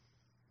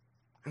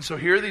 And so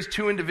here are these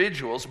two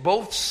individuals,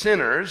 both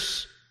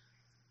sinners,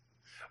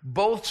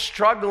 both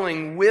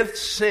struggling with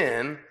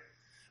sin,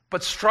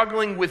 but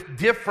struggling with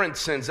different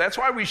sins. That's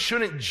why we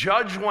shouldn't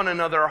judge one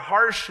another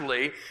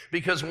harshly,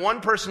 because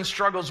one person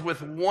struggles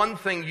with one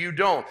thing you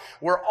don't.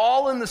 We're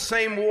all in the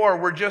same war.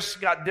 We're just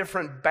got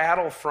different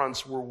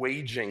battlefronts we're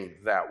waging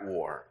that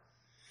war.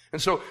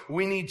 And so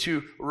we need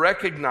to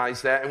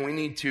recognize that, and we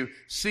need to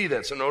see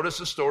that. So notice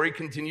the story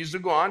continues to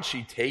go on.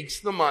 She takes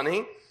the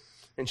money,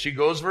 and she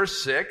goes,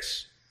 verse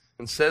 6,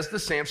 and says to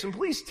Samson,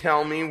 please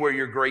tell me where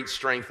your great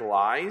strength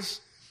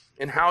lies,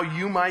 and how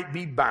you might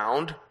be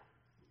bound,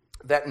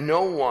 that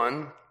no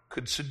one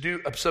could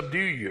subdue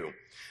you.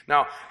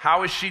 Now,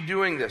 how is she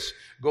doing this?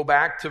 Go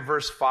back to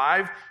verse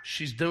 5.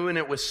 She's doing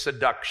it with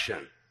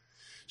seduction.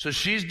 So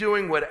she's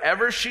doing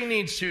whatever she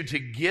needs to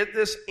get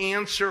this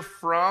answer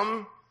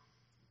from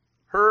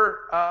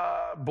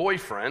her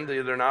boyfriend.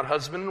 They're not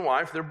husband and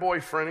wife, they're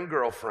boyfriend and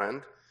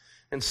girlfriend.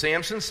 And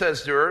Samson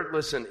says to her,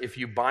 listen, if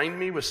you bind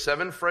me with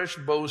 7 fresh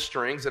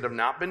bowstrings that have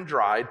not been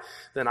dried,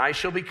 then I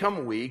shall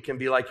become weak and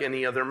be like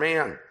any other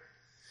man.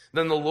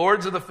 Then the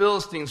lords of the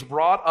Philistines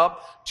brought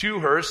up to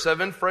her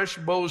 7 fresh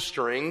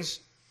bowstrings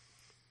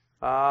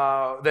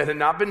that had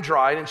not been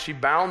dried, and she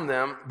bound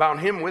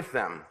him with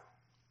them.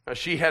 Now,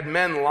 she had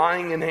men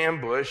lying in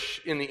ambush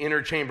in the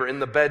inner chamber, in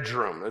the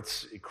bedroom.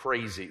 That's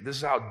crazy. This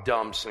is how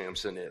dumb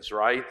Samson is,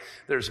 right?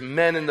 There's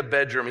men in the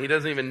bedroom. He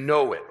doesn't even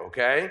know it,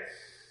 okay?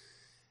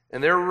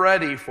 And they're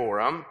ready for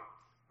him,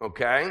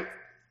 okay?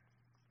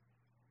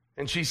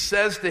 And she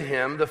says to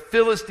him, the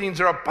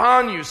Philistines are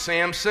upon you,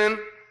 Samson.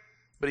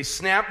 But he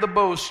snapped the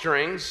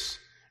bowstrings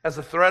as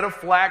a thread of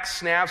flax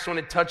snaps when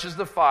it touches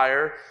the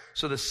fire,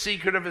 so the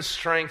secret of his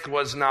strength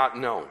was not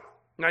known.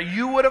 Now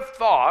you would have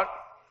thought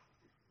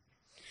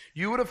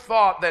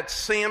that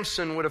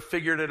Samson would have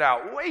figured it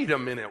out. Wait a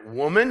minute,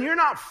 woman, you're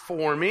not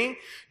for me.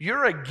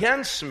 You're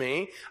against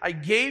me. I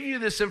gave you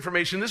this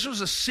information. This was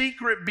a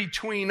secret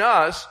between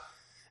us.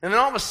 And then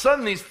all of a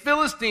sudden, these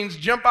Philistines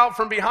jump out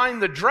from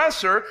behind the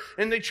dresser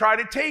and they try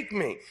to take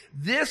me.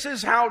 This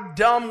is how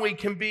dumb we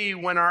can be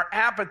when our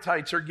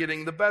appetites are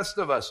getting the best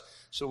of us.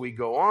 So we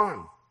go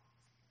on.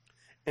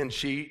 And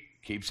she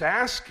keeps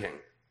asking.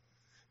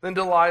 Then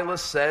Delilah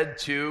said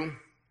to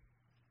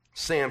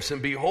Samson,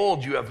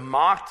 behold, you have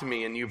mocked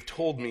me and you've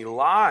told me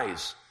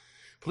lies.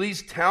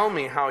 Please tell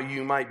me how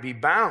you might be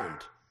bound.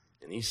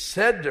 And he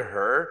said to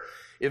her,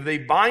 if they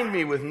bind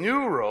me with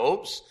new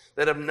ropes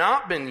that have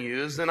not been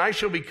used, then I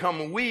shall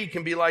become weak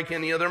and be like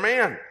any other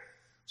man.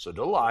 So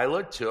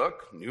Delilah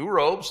took new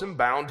ropes and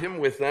bound him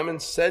with them and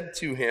said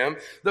to him,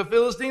 the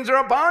Philistines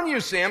are upon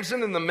you,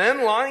 Samson, and the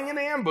men lying in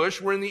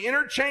ambush were in the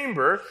inner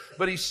chamber,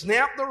 but he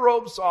snapped the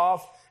ropes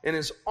off and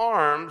his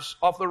arms,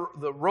 off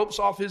the ropes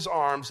off his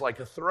arms like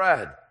a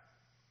thread.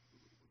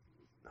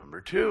 Number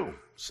 2,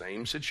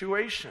 same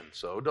situation.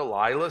 So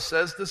Delilah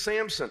says to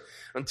Samson,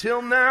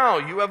 until now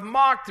you have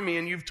mocked me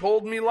and you've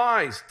told me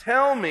lies.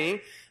 Tell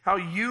me how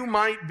you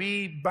might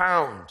be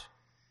bound.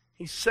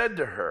 He said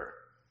to her,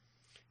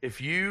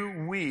 if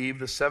you weave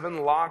the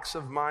 7 locks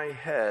of my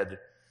head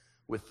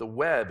with the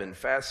web and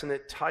fasten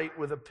it tight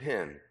with a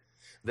pin,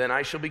 then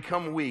I shall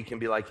become weak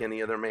and be like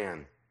any other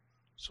man.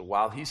 So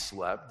while he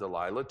slept,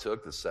 Delilah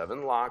took the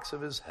 7 locks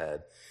of his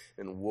head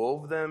and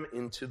wove them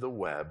into the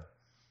web.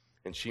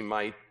 And she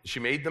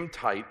made them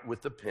tight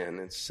with the pin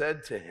and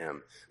said to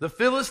him, "The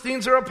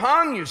Philistines are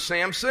upon you,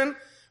 Samson."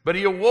 But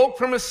he awoke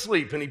from his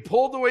sleep, and he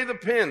pulled away the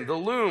pin, the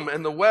loom,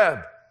 and the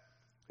web.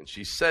 And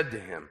she said to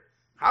him,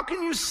 "How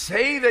can you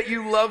say that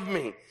you love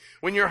me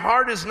when your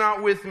heart is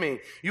not with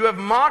me? You have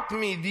mocked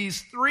me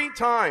these 3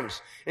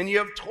 times, and you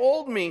have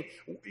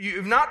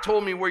not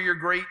told me where your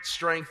great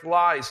strength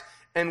lies."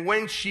 And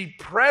when she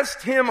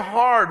pressed him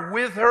hard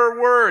with her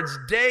words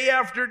day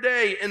after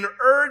day and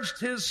urged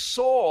him,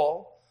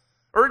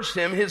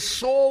 his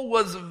soul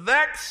was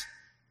vexed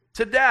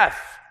to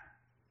death.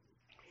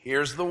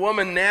 Here's the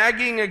woman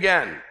nagging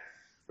again.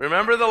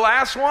 Remember the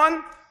last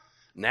one?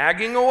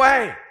 Nagging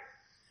away.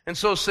 And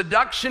so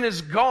seduction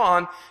is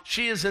gone.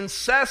 She is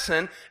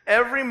incessant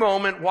every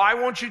moment. Why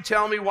won't you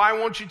tell me? Why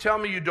won't you tell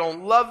me you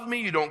don't love me?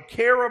 You don't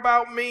care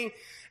about me?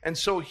 And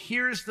so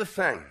here's the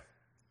thing.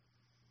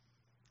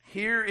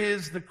 Here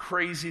is the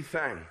crazy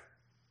thing.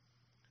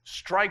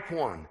 Strike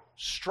 1,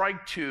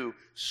 strike 2,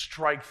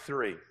 strike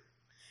 3.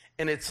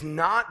 And it's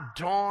not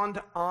dawned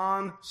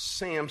on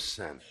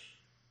Samson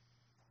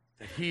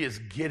that he is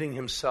getting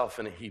himself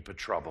in a heap of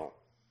trouble.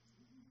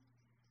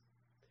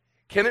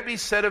 Can it be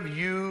said of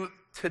you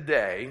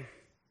today?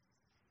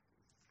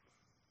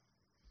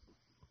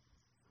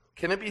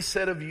 Can it be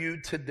said of you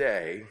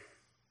today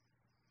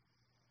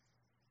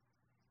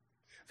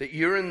that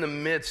you're in the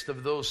midst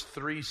of those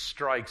 3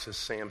 strikes as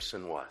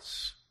Samson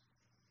was?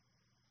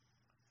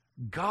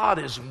 God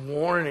is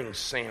warning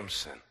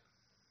Samson.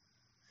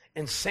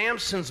 And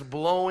Samson's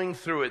blowing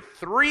through it.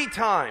 3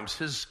 times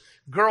his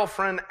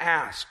girlfriend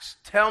asks,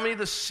 "Tell me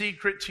the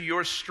secret to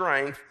your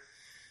strength."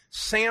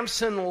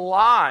 Samson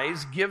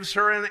lies, gives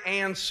her an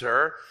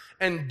answer,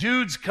 and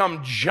dudes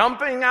come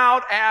jumping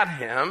out at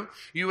him.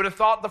 You would have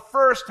thought the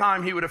first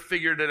time he would have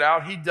figured it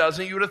out. He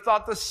doesn't. You would have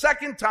thought the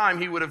second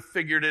time he would have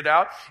figured it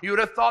out. You would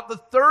have thought the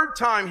third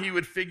time he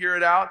would figure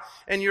it out.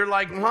 And you're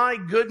like, my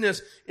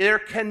goodness, there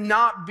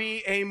cannot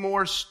be a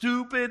more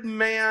stupid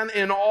man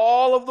in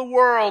all of the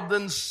world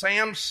than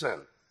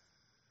Samson.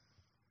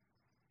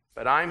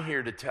 But I'm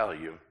here to tell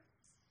you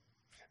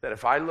that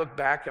if I look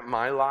back at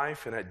my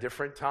life and at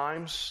different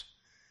times,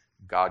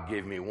 God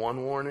gave me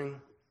 1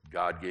 warning.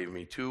 God gave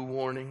me 2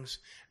 warnings.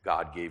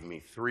 God gave me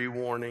 3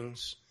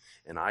 warnings.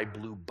 And I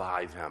blew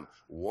by them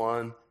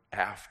one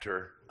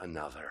after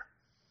another.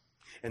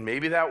 And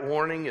maybe that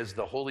warning is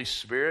the Holy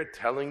Spirit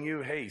telling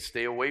you, hey,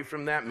 stay away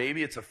from that.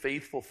 Maybe it's a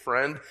faithful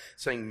friend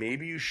saying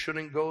maybe you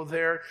shouldn't go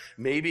there.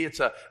 Maybe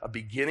it's a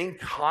beginning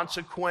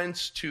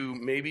consequence to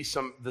maybe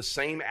the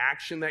same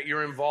action that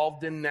you're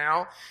involved in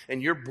now.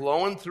 And you're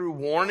blowing through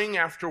warning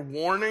after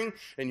warning,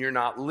 and you're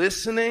not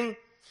listening.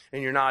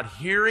 And you're not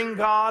hearing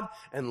God,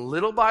 and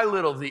little by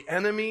little,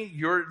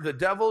 the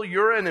devil,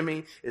 your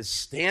enemy, is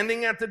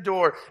standing at the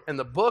door, and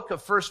the book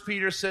of 1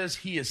 Peter says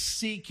he is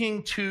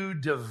seeking to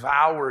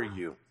devour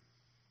you.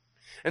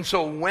 And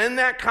so when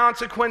that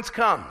consequence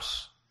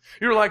comes,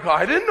 you're like, oh,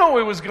 I didn't know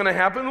it was going to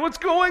happen. What's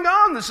going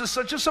on? This is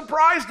such a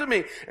surprise to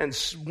me. And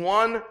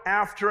one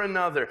after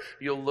another,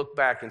 you'll look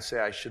back and say,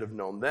 I should have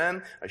known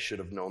then, I should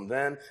have known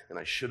then, and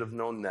I should have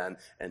known then,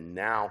 and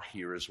now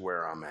here is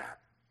where I'm at.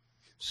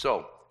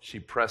 So, she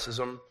presses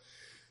him,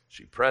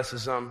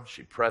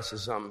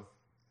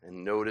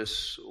 and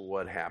notice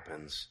what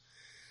happens.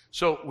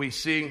 So we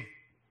see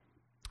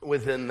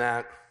within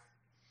that,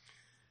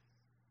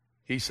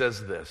 he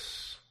says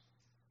this,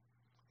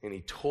 and he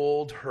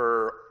told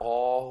her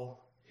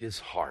all his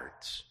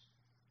heart.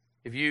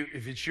 If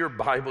it's your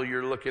Bible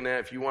you're looking at,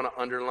 if you want to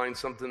underline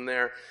something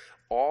there,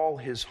 all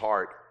his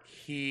heart,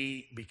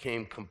 he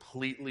became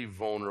completely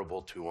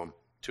vulnerable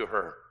to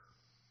her.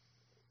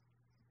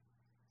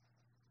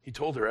 He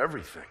told her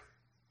everything.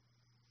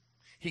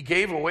 He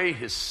gave away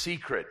his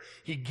secret.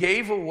 He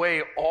gave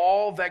away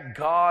all that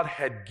God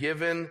had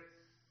given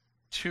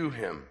to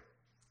him.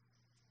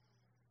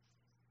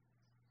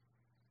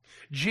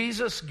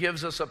 Jesus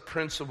gives us a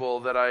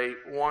principle that I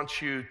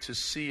want you to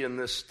see in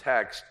this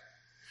text.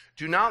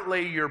 Do not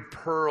lay your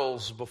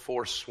pearls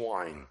before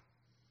swine.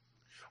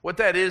 What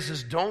that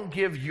is don't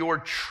give your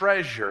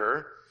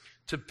treasure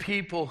to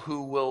people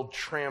who will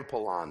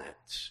trample on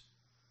it.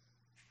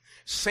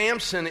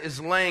 Samson is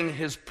laying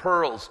his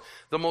pearls,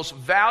 the most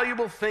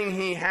valuable thing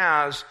he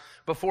has,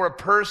 before a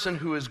person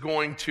who is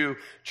going to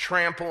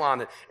trample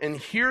on it. And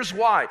here's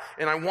why.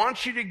 And I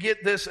want you to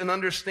get this and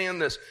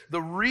understand this.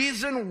 The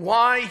reason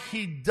why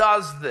he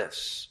does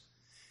this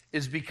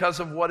is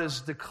because of what is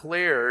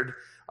declared.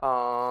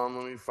 Let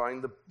me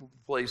find the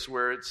place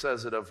where it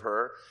says it of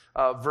her.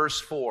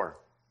 Verse 4.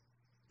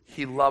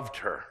 He loved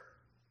her.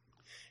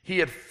 He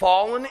had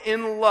fallen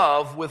in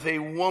love with a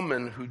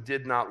woman who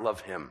did not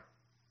love him.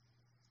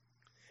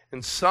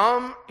 And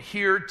some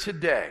here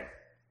today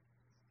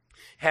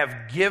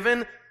have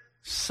given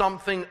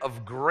something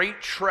of great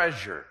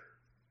treasure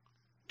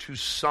to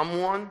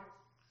someone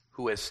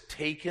who has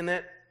taken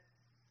it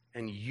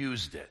and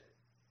used it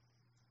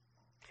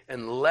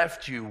and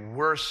left you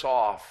worse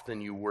off than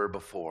you were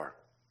before.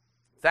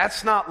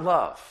 That's not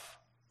love.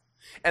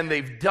 And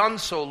they've done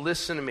so,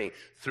 listen to me,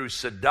 through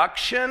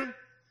seduction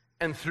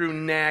and through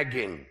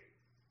nagging.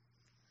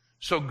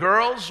 So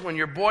girls, when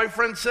your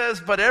boyfriend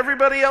says, but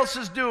everybody else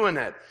is doing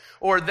it,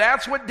 or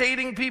that's what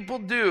dating people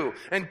do,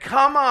 and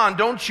come on,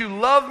 don't you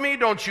love me,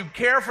 don't you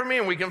care for me,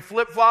 and we can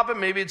flip-flop it,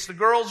 maybe it's the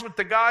girls with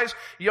the guys,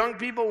 young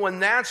people, when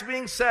that's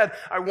being said,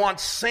 I want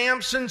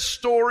Samson's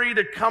story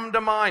to come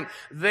to mind.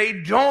 They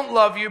don't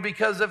love you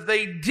because if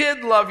they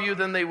did love you,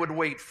 then they would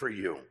wait for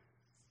you.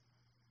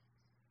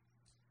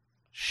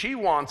 She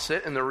wants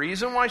it, and the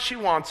reason why she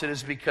wants it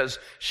is because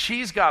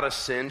she's got a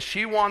sin.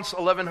 She wants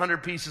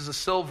 1,100 pieces of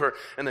silver,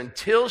 and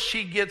until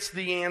she gets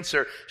the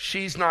answer,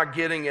 she's not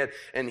getting it,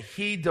 and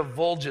he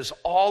divulges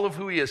all of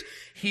who he is.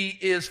 He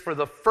is, for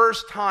the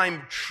first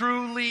time,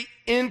 truly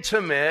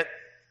intimate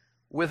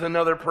with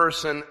another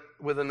person,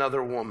 with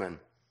another woman,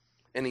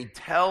 and he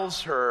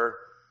tells her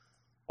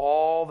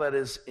all that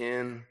is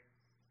in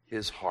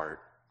his heart.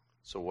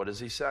 So what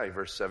does he say?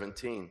 Verse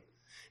 17.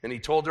 And he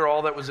told her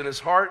all that was in his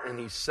heart, and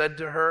he said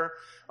to her,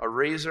 a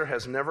razor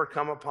has never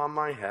come upon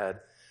my head,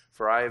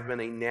 for I have been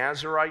a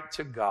Nazirite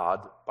to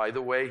God. By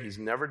the way, he's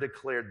never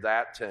declared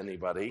that to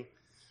anybody,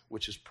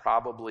 which is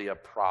probably a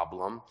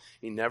problem.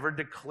 He never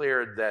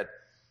declared that,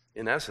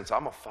 in essence,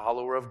 I'm a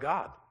follower of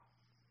God.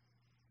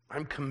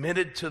 I'm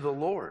committed to the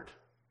Lord.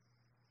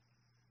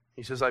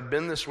 He says, I've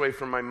been this way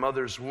from my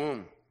mother's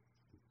womb.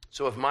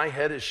 So if my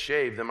head is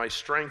shaved, then my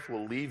strength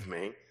will leave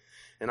me,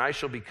 and I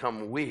shall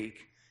become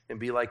weak and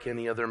be like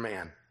any other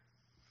man.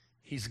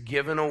 He's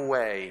given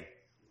away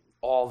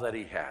all that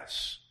he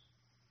has.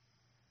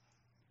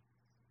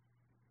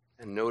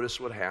 And notice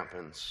what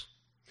happens.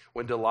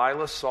 When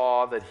Delilah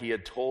saw that he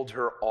had told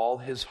her all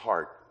his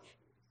heart,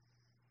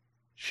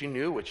 she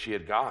knew what she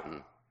had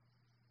gotten.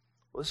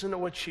 Listen to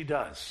what she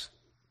does.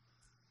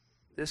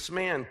 This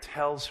man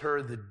tells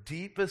her the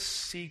deepest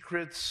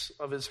secrets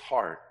of his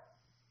heart.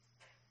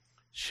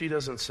 She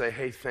doesn't say,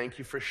 hey, thank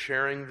you for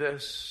sharing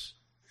this.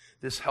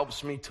 This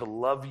helps me to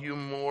love you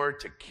more,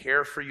 to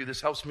care for you.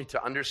 This helps me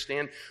to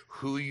understand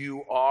who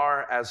you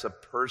are as a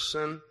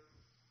person.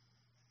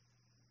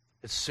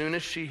 As soon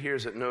as she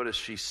hears it, notice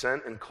she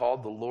sent and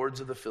called the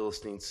lords of the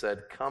Philistines,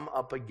 said, come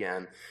up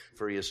again,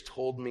 for he has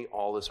told me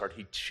all his heart.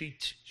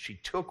 She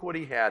took what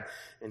he had,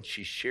 and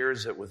she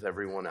shares it with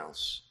everyone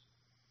else.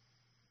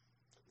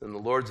 Then the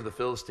lords of the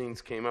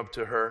Philistines came up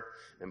to her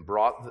and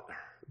brought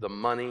the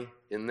money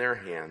in their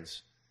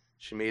hands.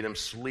 She made him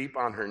sleep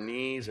on her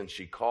knees, and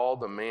she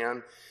called a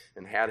man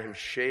and had him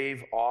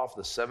shave off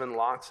the 7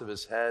 locks of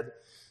his head.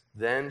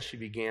 Then she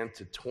began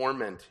to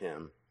torment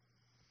him,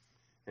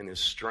 and his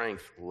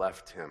strength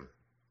left him.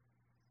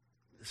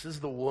 This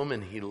is the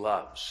woman he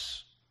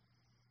loves,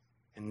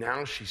 and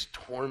now she's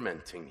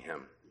tormenting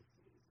him.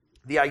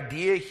 The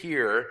idea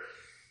here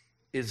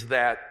is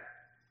that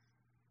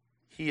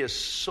he is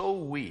so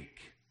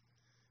weak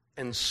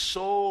and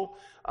so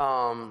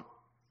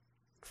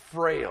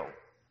frail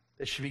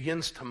that she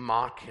begins to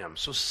mock him.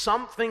 So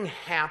something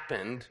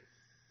happened,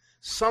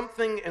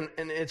 and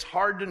it's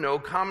hard to know.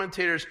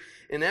 Commentators,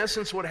 in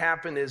essence, what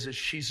happened is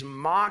she's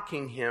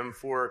mocking him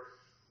for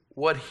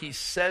what he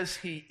says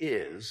he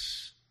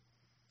is,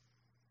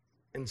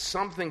 and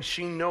something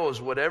she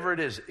knows, whatever it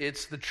is,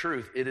 it's the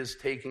truth. It is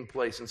taking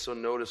place. And so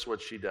notice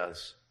what she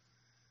does.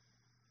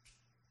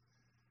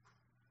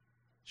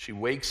 She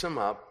wakes him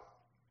up,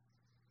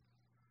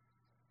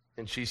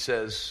 and she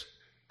says,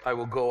 I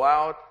will go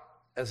out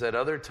as at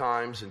other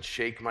times and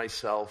shake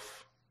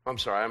myself. I'm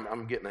sorry,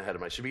 I'm getting ahead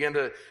of myself. She began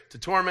to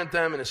torment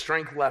them, and his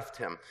strength left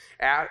him.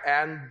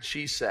 And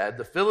she said,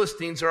 the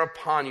Philistines are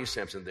upon you,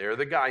 Samson. There are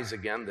the guys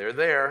again. They're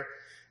there.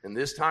 And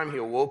this time he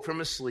awoke from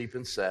his sleep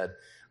and said,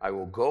 I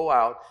will go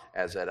out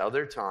as at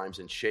other times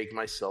and shake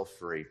myself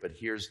free. But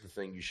here's the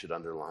thing you should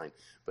underline.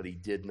 But he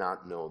did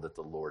not know that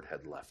the Lord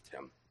had left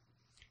him.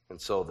 And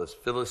so the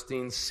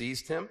Philistines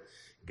seized him,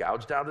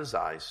 gouged out his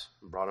eyes,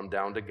 and brought him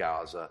down to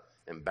Gaza,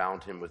 and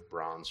bound him with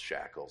bronze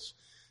shackles.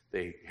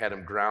 They had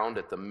him ground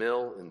at the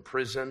mill in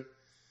prison.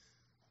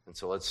 And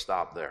so let's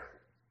stop there.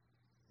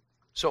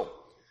 So,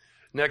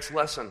 next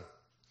lesson.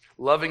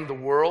 Loving the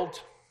world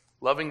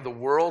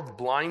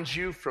blinds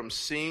you from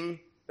seeing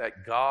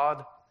that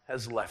God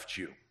has left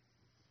you.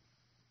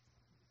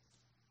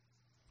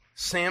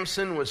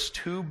 Samson was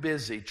too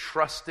busy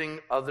trusting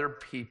other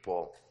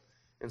people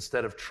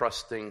instead of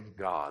trusting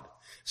God.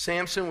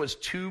 Samson was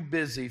too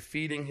busy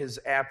feeding his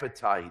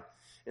appetite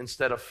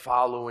instead of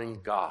following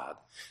God.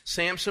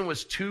 Samson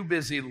was too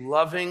busy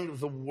loving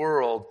the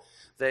world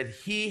that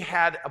he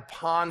had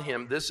upon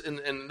him. This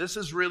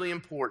is really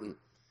important.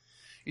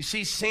 You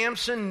see,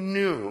 Samson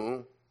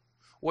knew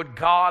what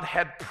God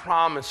had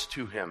promised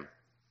to him.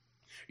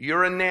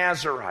 You're a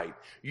Nazirite.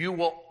 You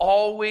will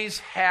always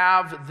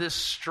have this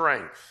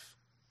strength.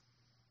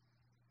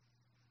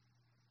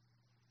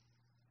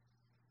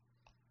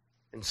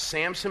 And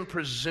Samson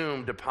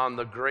presumed upon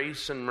the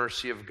grace and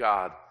mercy of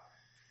God.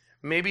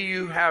 Maybe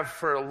you have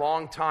for a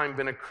long time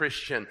been a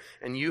Christian,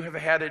 and you have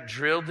had it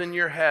drilled in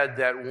your head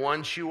that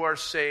once you are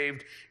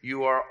saved,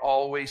 you are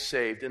always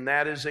saved. And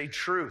that is a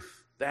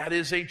truth. That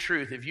is a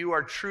truth. If you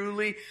are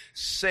truly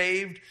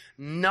saved,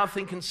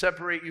 nothing can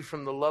separate you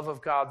from the love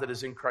of God that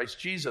is in Christ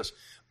Jesus.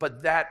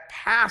 But that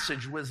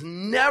passage was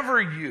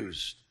never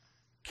used,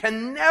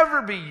 can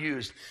never be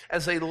used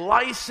as a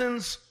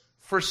license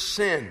for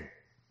sin.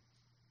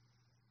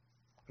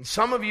 And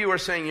some of you are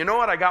saying, you know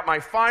what, I got my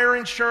fire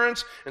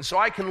insurance, and so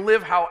I can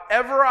live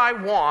however I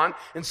want.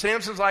 And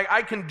Samson's like,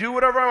 I can do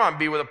whatever I want.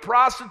 Be with a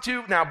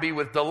prostitute, now be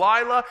with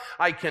Delilah.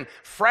 I can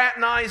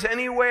fraternize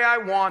any way I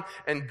want,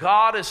 and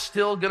God is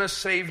still going to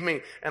save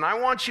me. And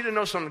I want you to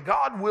know something.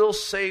 God will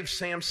save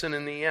Samson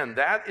in the end.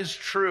 That is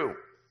true.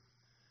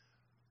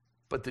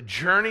 But the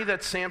journey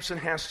that Samson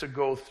has to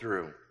go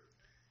through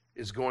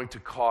is going to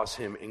cause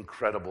him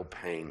incredible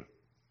pain.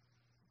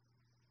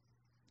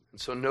 And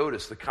so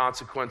notice the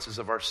consequences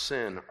of our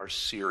sin are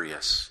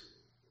serious.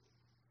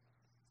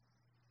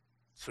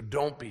 So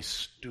don't be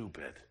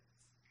stupid.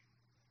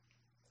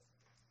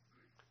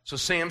 So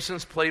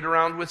Samson's played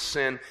around with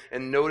sin,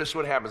 and notice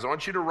what happens. I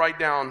want you to write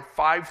down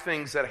 5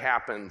 things that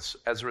happens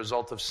as a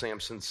result of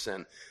Samson's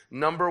sin.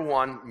 Number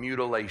 1,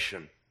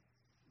 mutilation.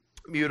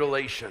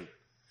 Mutilation.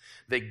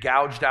 They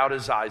gouged out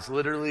his eyes.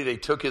 Literally, they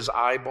took his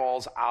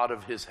eyeballs out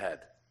of his head.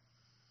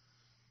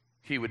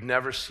 He would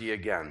never see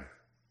again.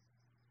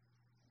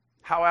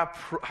 How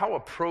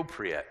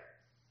appropriate.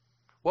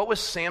 What was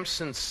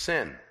Samson's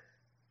sin?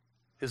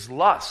 His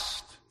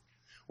lust.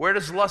 Where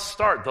does lust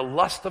start? The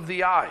lust of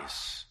the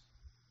eyes.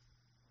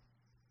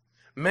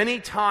 Many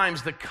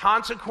times the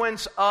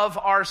consequence of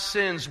our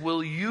sins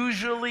will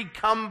usually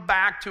come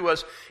back to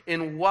us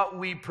in what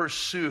we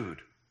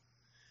pursued.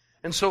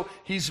 And so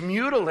he's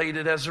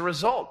mutilated as a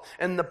result.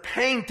 And the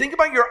pain, think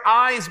about your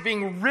eyes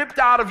being ripped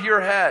out of your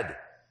head.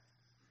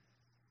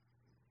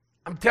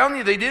 I'm telling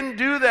you, they didn't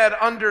do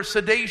that under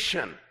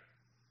sedation.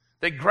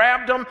 They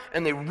grabbed him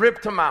and they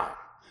ripped him out.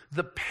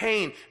 The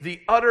pain, the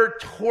utter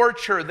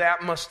torture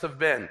that must have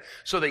been.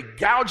 So they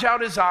gouge out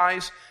his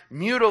eyes,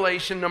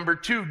 mutilation. Number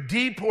 2,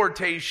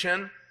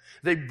 deportation.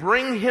 They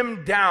bring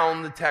him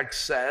down, the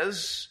text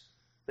says.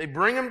 They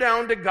bring him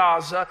down to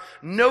Gaza.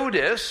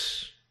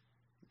 Notice,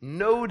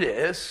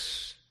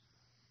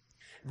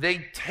 they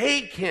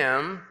take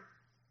him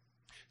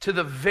to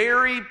the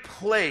very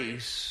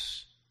place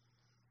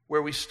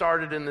where we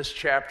started in this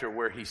chapter,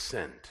 where he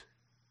sinned.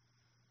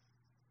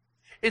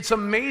 It's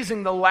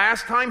amazing. The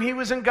last time he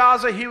was in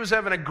Gaza, he was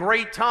having a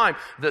great time.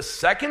 The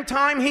second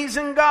time he's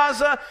in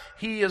Gaza,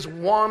 he is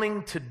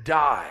wanting to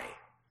die.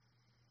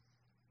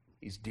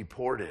 He's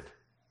deported.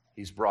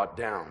 He's brought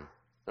down.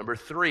 Number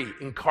 3,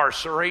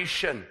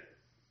 incarceration.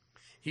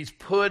 He's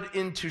put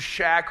into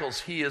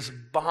shackles. He is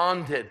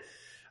bonded,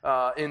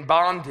 in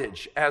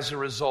bondage as a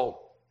result.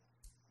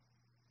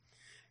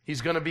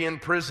 He's going to be in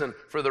prison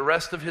for the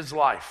rest of his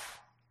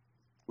life.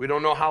 We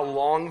don't know how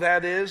long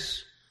that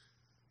is,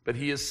 but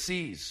he is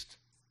seized.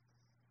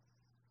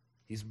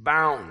 He's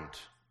bound.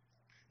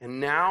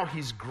 And now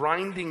he's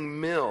grinding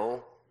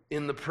mill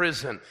in the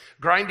prison.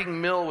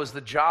 Grinding mill was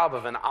the job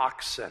of an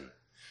oxen.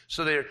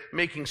 So they're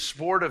making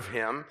sport of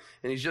him,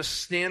 and he's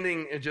just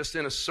standing just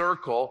in a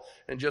circle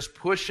and just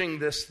pushing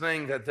this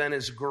thing that then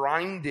is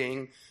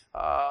grinding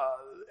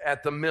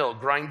at the mill,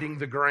 grinding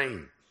the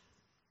grain.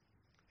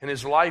 And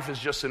his life is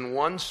just in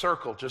one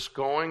circle, just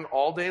going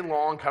all day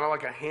long, kind of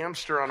like a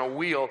hamster on a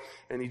wheel,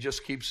 and he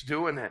just keeps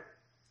doing it.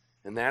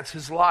 And that's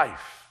his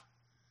life.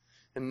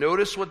 And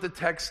notice what the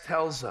text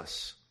tells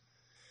us.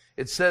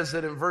 It says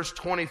that in verse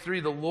 23,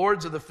 the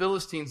lords of the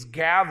Philistines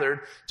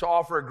gathered to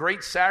offer a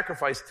great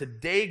sacrifice to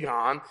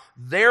Dagon,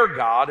 their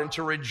god, and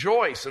to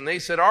rejoice. And they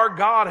said, our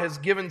God has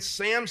given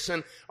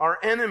Samson, our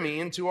enemy,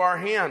 into our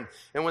hand.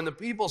 And when the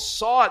people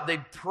saw it, they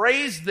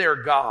praised their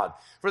God.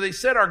 For they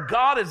said, our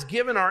God has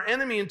given our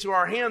enemy into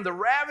our hand, the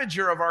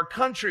ravager of our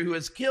country, who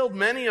has killed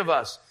many of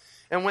us.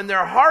 And when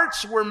their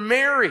hearts were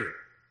merry,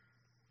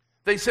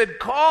 they said,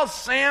 call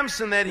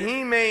Samson that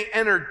he may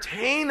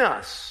entertain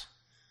us.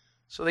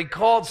 So they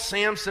called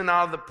Samson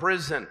out of the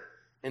prison,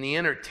 and he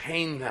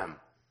entertained them.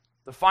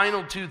 The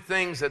final 2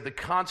 things that the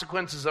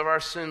consequences of our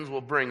sins will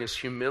bring is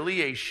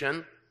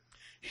humiliation,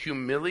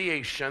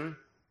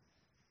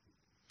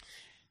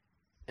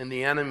 and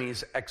the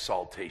enemy's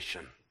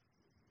exaltation.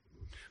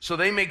 So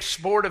they make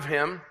sport of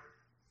him.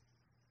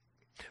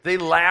 They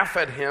laugh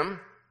at him.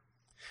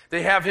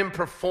 They have him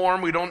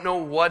perform. We don't know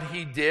what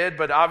he did,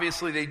 but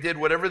obviously they did.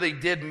 Whatever they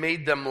did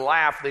made them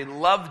laugh. They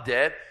loved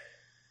it.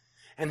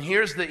 And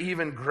here's the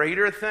even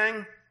greater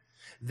thing.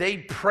 They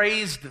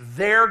praised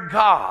their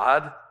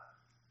God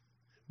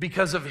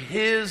because of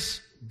his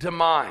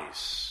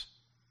demise.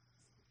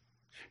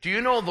 Do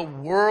you know the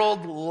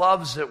world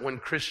loves it when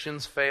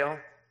Christians fail?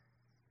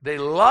 They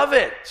love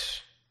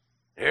it.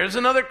 There's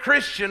another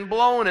Christian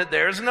blowing it.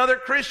 There's another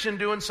Christian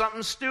doing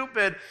something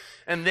stupid.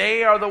 And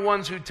they are the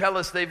ones who tell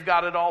us they've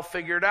got it all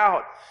figured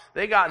out.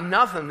 They got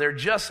nothing. They're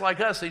just like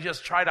us. They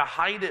just try to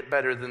hide it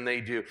better than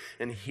they do.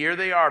 And here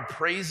they are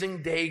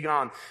praising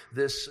Dagon,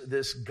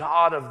 this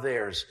god of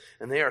theirs.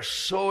 And they are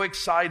so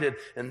excited.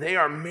 And they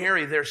are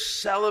merry. They're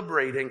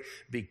celebrating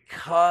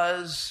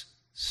because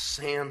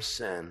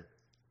Samson,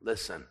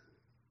 listen,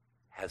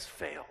 has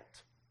failed.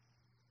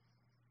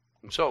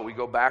 And so we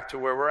go back to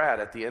where we're at.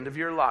 At the end of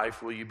your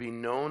life, will you be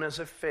known as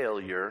a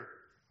failure?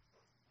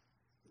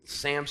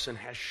 Samson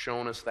has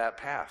shown us that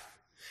path.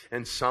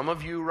 And some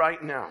of you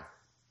right now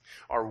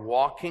are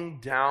walking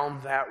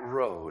down that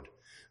road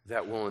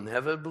that will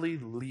inevitably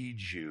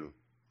lead you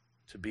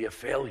to be a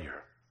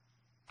failure.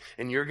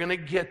 And you're going to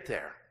get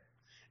there.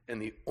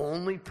 And the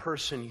only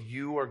person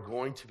you are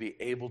going to be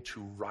able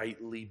to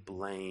rightly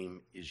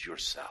blame is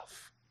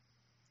yourself.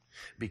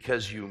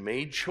 Because you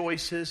made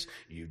choices,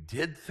 you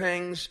did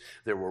things,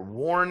 there were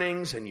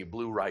warnings, and you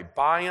blew right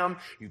by them.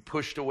 You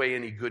pushed away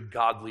any good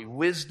godly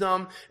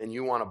wisdom, and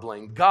you want to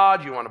blame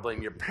God, you want to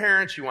blame your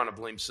parents, you want to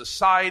blame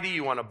society,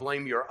 you want to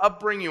blame your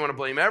upbringing, you want to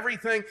blame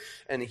everything.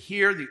 And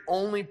here, the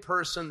only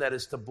person that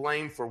is to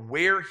blame for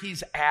where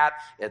he's at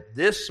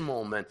this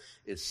moment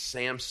is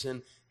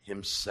Samson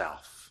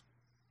himself.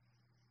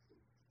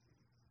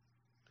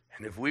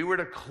 And if we were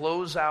to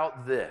close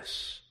out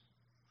this,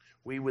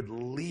 we would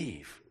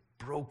leave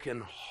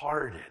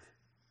brokenhearted,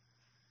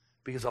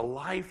 because a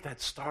life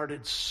that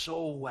started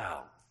so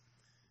well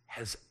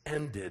has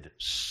ended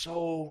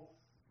so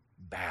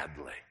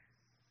badly.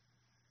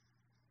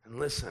 And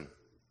listen,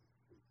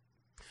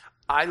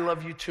 I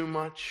love you too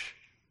much,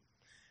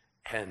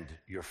 and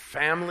your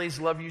families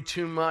love you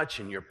too much,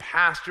 and your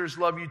pastors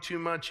love you too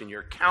much, and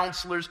your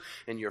counselors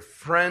and your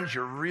friends,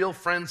 your real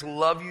friends,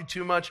 love you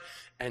too much,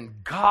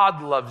 and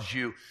God loves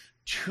you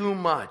too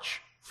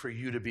much for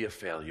you to be a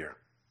failure.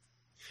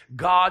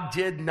 God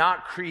did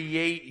not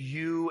create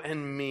you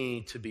and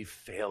me to be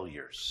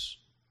failures.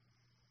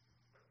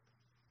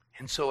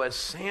 And so as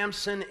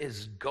Samson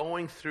is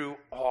going through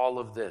all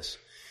of this,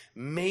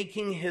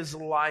 making his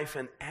life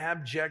an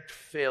abject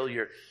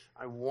failure,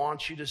 I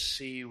want you to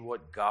see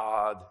what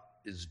God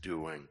is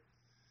doing.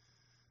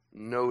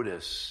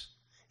 Notice,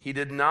 he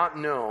did not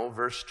know,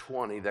 verse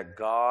 20, that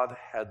God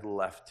had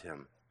left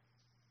him.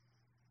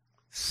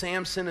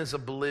 Samson is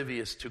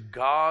oblivious to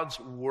God's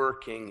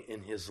working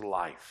in his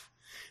life.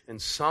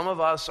 And some of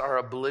us are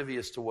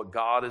oblivious to what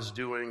God is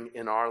doing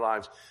in our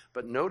lives.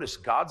 But notice,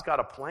 God's got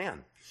a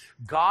plan.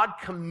 God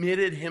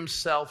committed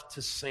himself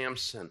to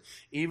Samson,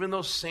 even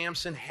though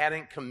Samson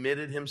hadn't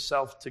committed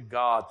himself to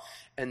God.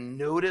 And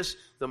notice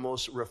the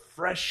most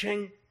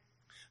refreshing,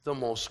 the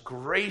most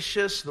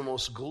gracious, the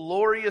most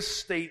glorious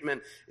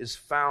statement is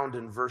found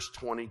in verse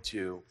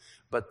 22.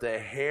 But the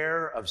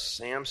hair of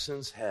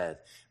Samson's head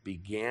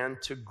began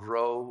to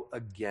grow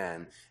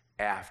again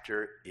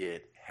after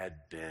it had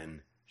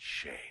been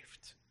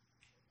shaved.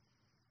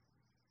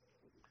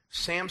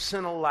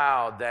 Samson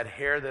allowed that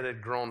hair that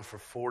had grown for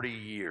 40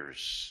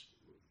 years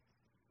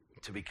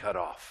to be cut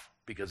off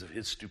because of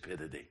his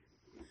stupidity.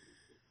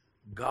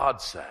 God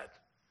said,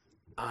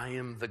 I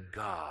am the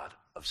God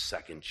of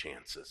second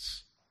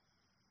chances.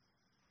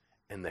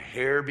 And the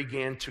hair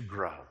began to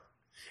grow,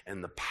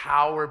 and the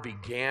power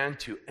began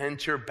to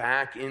enter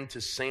back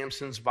into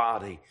Samson's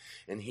body,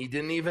 and he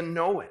didn't even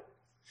know it,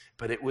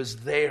 but it was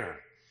there.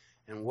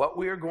 And what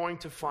we are going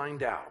to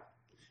find out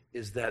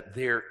is that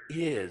there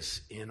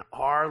is in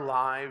our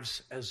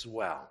lives as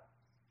well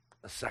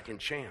a second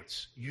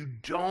chance. You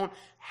don't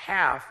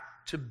have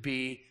to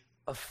be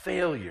a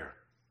failure.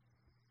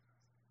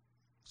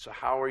 So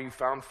how are you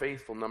found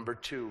faithful? Number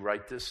 2,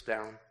 write this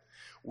down.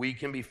 We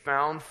can be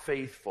found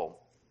faithful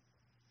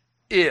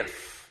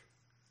if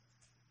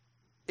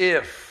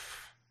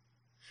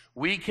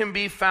we can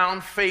be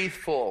found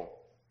faithful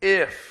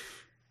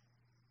if,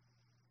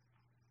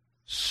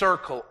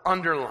 circle,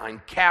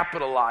 underline,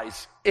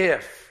 capitalize,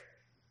 if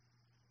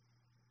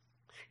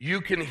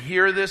you can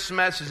hear this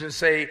message and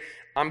say,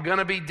 I'm going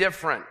to be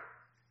different.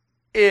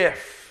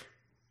 If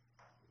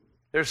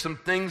there's some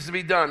things to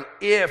be done,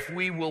 if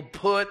we will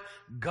put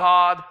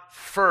God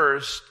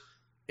first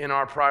in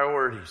our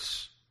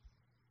priorities.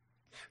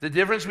 The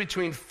difference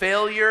between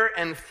failure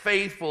and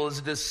faithful is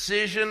a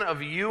decision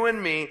of you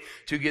and me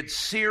to get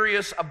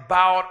serious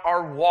about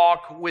our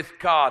walk with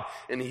God.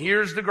 And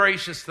here's the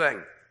gracious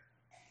thing.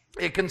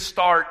 It can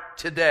start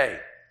today.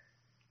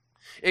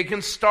 It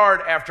can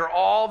start after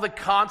all the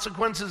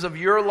consequences of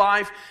your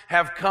life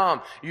have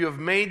come. You have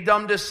made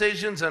dumb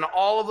decisions, and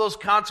all of those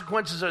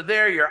consequences are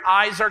there. Your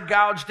eyes are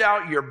gouged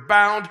out. You're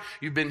bound.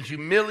 You've been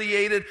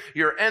humiliated.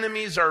 Your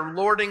enemies are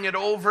lording it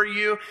over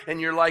you.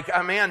 And you're like,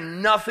 oh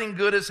man, nothing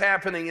good is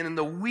happening. And in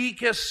the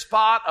weakest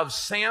spot of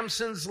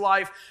Samson's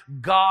life,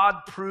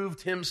 God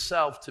proved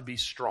himself to be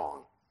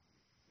strong.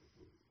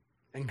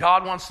 And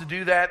God wants to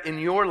do that in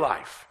your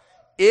life,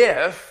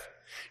 if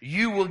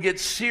you will get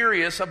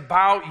serious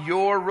about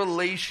your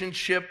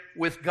relationship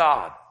with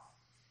God.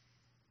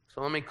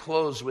 So let me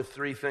close with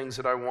 3 things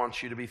that I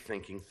want you to be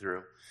thinking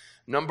through.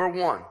 Number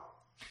 1,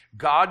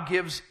 God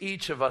gives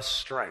each of us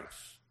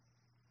strength.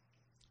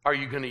 Are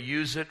you going to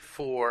use it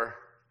for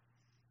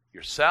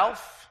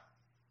yourself,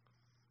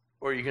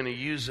 or are you going to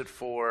use it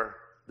for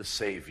the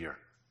Savior?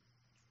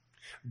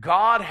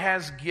 God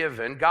had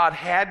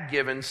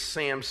given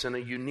Samson a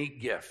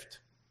unique gift.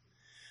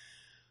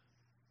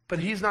 But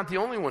he's not the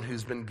only one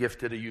who's been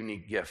gifted a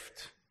unique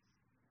gift.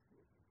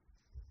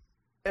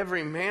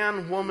 Every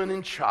man, woman,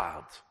 and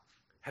child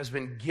has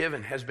been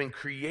given, has been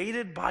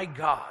created by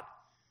God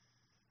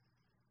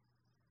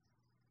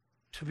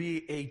to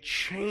be a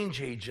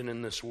change agent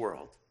in this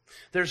world.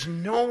 There's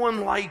no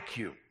one like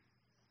you.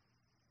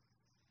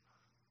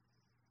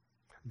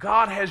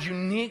 God has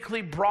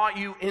uniquely brought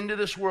you into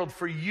this world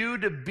for you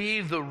to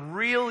be the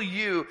real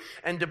you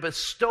and to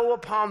bestow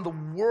upon the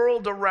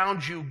world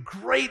around you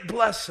great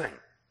blessing.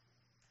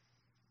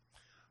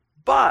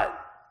 But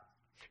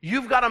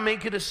you've got to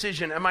make a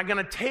decision. Am I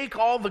going to take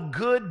all the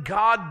good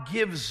God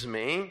gives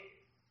me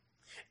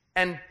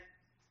and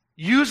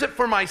use it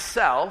for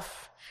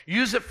myself,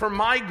 use it for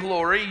my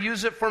glory,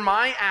 use it for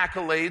my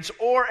accolades,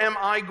 or am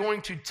I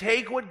going to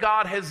take what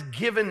God has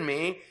given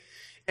me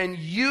and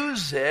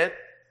use it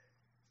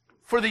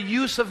for the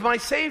use of my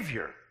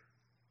Savior?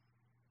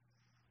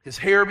 His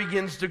hair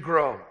begins to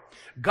grow.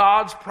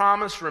 God's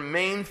promise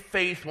remained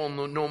faithful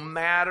no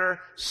matter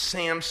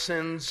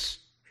Samson's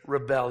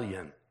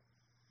rebellion.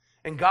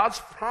 And God's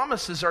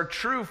promises are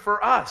true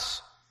for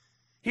us.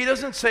 He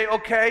doesn't say,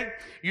 okay,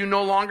 you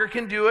no longer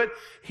can do it.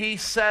 He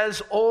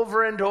says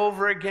over and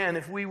over again,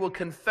 if we will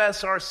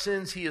confess our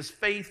sins, He is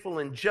faithful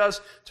and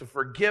just to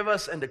forgive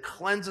us and to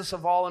cleanse us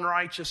of all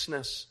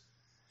unrighteousness.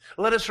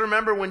 Let us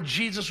remember when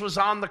Jesus was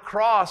on the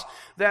cross,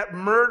 that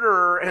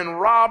murderer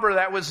and robber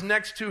that was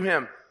next to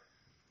Him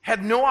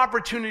had no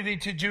opportunity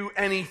to do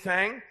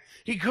anything.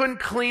 He couldn't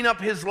clean up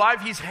his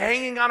life. He's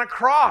hanging on a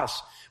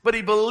cross. But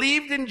he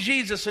believed in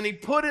Jesus, and he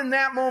put in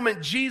that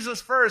moment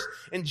Jesus first.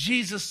 And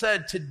Jesus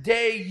said,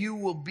 today you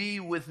will be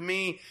with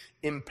me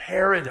in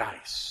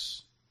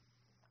paradise.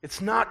 It's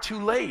not too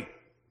late.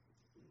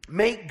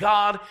 Make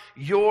God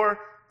your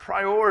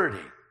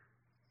priority.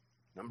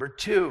 Number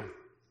 2,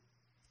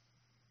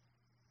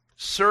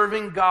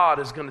 serving God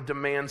is going to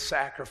demand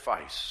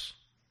sacrifice.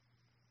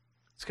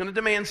 It's going to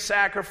demand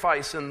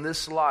sacrifice in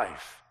this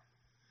life.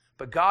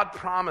 But God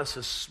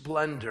promises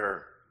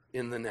splendor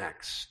in the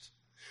next.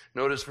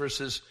 Notice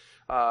verses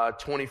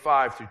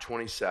 25 through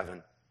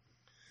 27.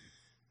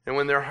 And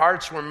when their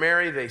hearts were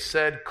merry, they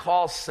said,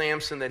 call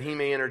Samson that he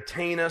may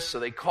entertain us. So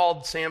they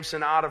called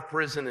Samson out of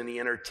prison, and he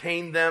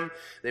entertained them.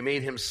 They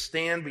made him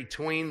stand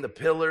between the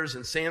pillars.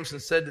 And Samson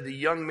said to the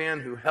young man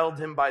who held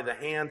him by the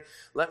hand,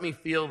 let me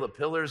feel the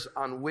pillars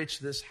on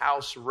which this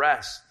house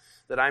rests,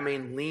 that I may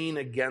lean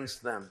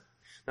against them.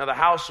 Now the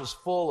house was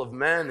full of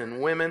men and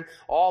women.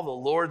 All the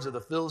lords of the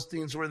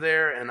Philistines were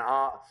there,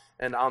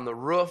 and on the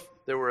roof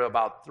there were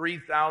about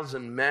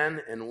 3,000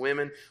 men and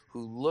women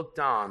who looked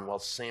on while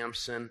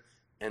Samson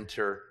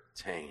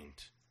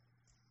entertained.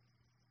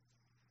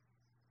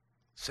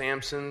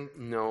 Samson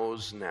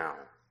knows now.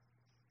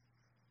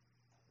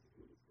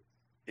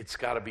 It's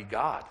got to be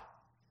God,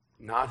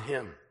 not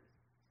him.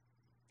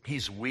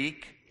 He's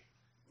weak.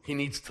 He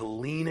needs to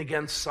lean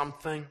against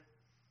something.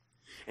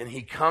 And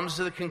he comes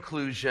to the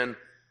conclusion,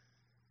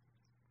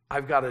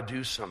 I've got to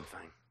do something.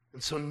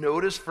 And so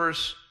notice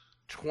verse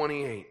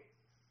 28.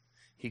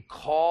 He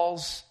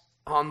calls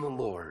on the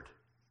Lord.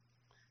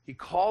 He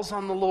calls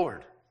on the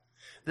Lord.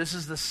 This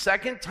is the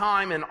second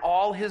time in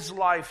all his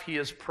life he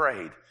has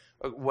prayed,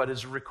 what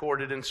is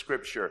recorded in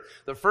Scripture.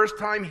 The first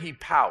time he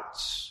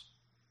pouts.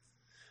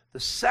 The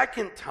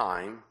second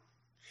time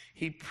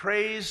he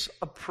prays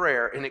a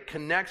prayer, and it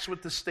connects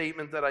with the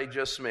statement that I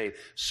just made.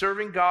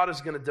 Serving God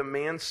is going to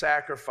demand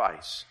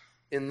sacrifice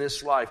in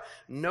this life.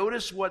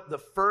 Notice what the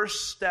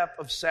first step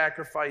of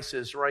sacrifice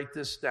is. Write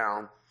this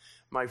down.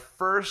 My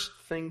first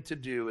thing to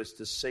do is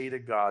to say to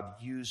God,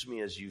 use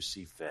me as you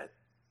see fit.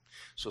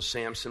 So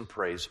Samson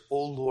prays,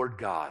 O Lord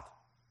God,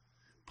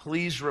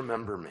 please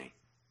remember me,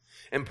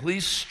 and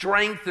please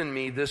strengthen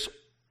me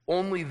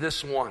only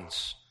this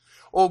once.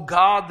 O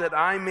God, that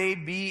I may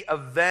be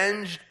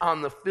avenged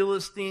on the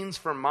Philistines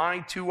for my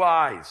 2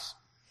 eyes.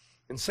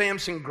 And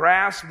Samson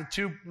grasped the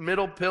 2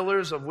 middle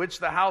pillars of which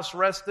the house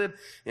rested,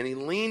 and he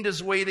leaned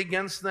his weight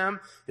against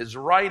them, his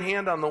right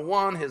hand on the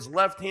one, his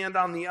left hand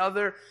on the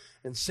other.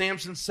 And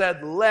Samson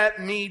said, let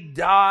me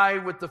die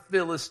with the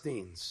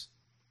Philistines.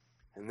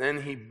 And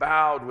then he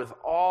bowed with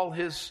all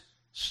his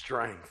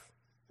strength,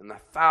 and the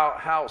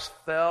house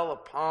fell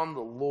upon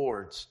the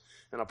lords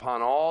and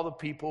upon all the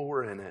people who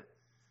were in it.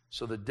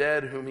 So the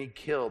dead whom he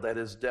killed at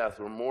his death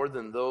were more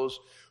than those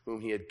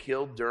whom he had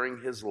killed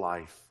during his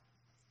life.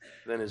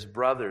 Then his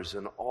brothers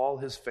and all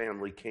his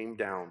family came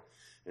down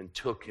and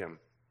took him.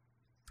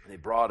 They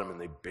brought him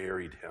and they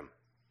buried him.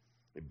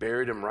 They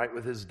buried him right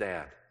with his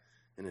dad.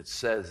 And it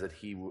says that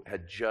he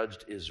had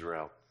judged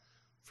Israel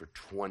for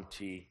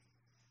 20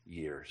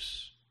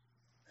 years.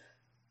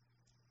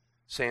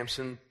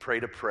 Samson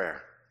prayed a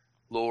prayer.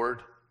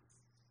 Lord,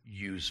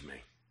 use me.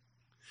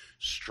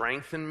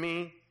 Strengthen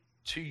me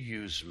to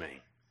use me,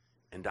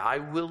 and I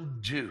will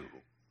do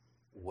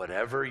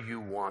whatever you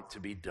want to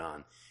be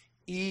done,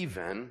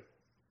 even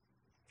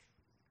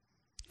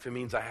if it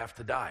means I have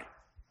to die.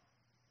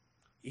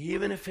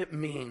 Even if it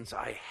means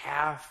I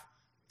have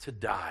to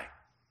die.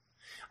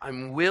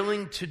 I'm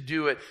willing to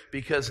do it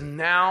because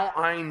now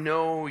I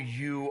know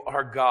you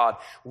are God.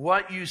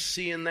 What you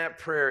see in that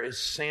prayer is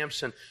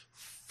Samson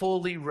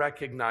fully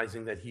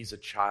recognizing that he's a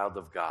child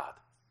of God.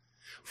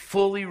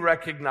 fully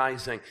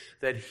recognizing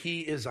that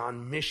he is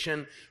on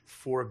mission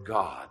for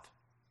God.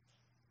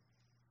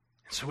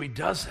 And so he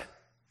does it.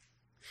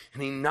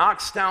 And he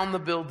knocks down the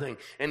building,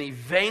 and he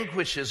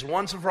vanquishes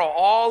once and for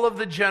all of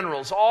the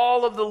generals,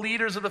 all of the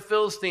leaders of the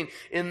Philistine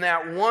in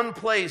that one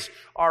place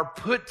are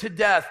put to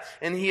death,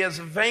 and he has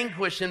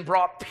vanquished and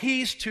brought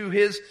peace to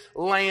his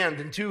land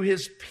and to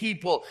his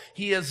people.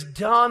 He has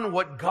done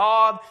what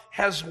God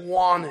has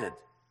wanted,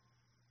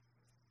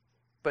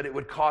 but it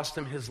would cost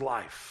him his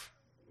life.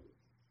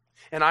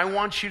 And I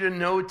want you to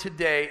know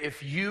today,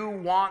 if you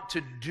want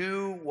to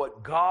do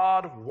what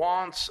God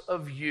wants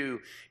of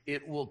you,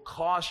 it will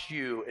cost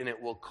you and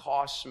it will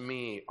cost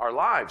me our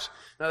lives.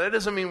 Now, that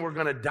doesn't mean we're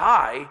going to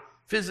die,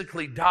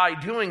 physically die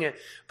doing it,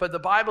 but the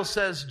Bible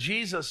says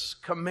Jesus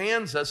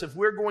commands us, if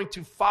we're going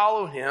to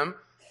follow him,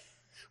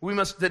 we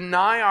must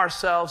deny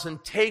ourselves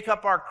and take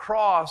up our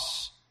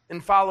cross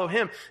and follow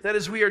him. That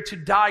is, we are to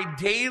die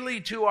daily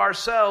to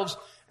ourselves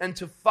and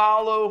to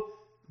follow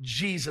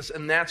Jesus.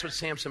 And that's what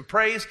Samson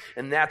prays,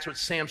 and that's what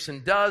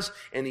Samson does,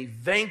 and he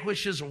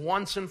vanquishes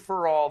once and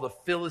for all the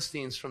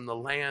Philistines from the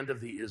land of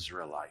the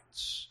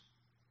Israelites.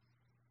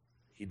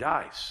 He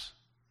dies,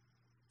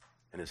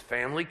 and his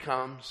family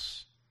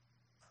comes,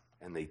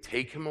 and they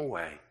take him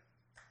away.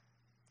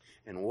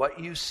 And what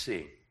you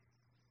see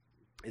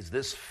is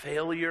this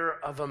failure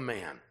of a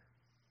man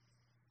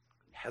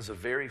has a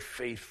very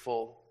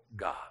faithful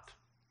God.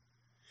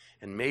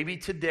 And maybe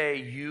today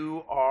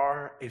you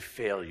are a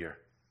failure.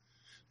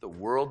 The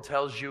world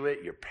tells you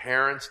it, your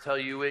parents tell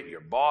you it,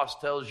 your boss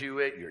tells you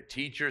it, your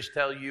teachers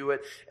tell you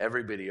it,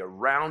 everybody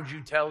around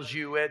you tells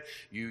you it,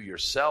 you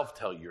yourself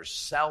tell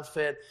yourself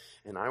it.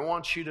 And I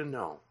want you to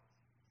know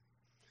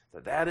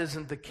that that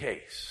isn't the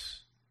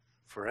case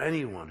for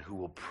anyone who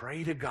will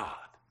pray to God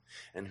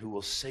and who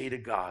will say to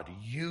God,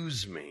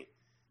 use me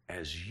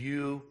as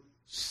you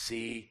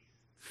see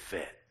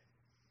fit.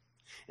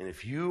 And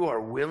if you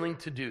are willing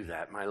to do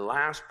that, my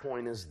last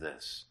point is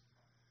this.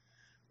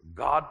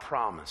 God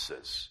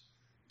promises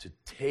to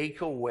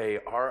take away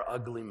our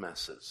ugly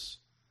messes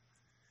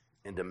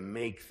and to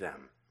make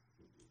them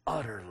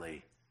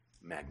utterly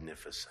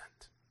magnificent.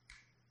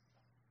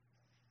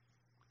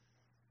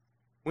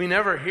 We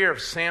never hear of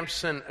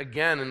Samson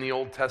again in the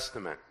Old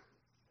Testament.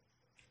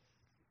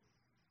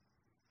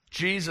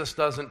 Jesus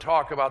doesn't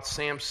talk about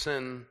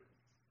Samson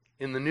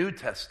in the New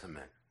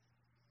Testament.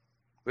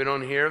 We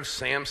don't hear of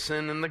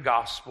Samson in the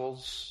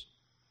Gospels.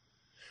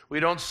 We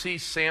don't see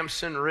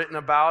Samson written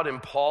about in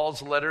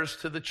Paul's letters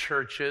to the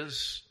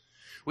churches.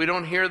 We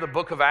don't hear the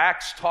book of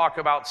Acts talk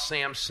about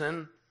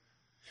Samson.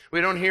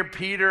 We don't hear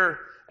Peter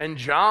and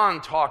John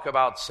talk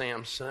about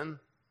Samson.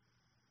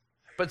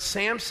 But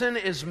Samson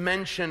is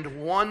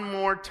mentioned one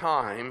more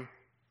time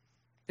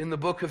in the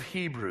book of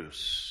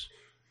Hebrews.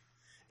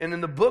 And in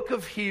the book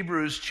of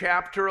Hebrews,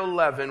 chapter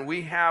 11,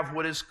 we have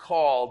what is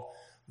called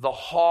the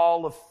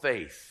Hall of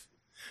Faith.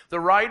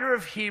 The writer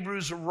of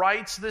Hebrews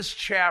writes this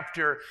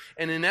chapter,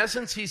 and in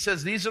essence he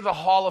says, these are the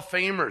Hall of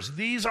Famers.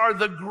 These are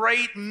the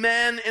great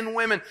men and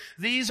women.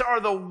 These are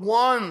the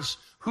ones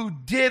who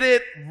did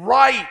it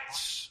right.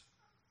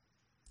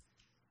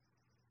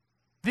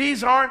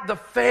 These aren't the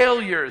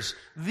failures.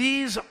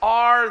 These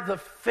are the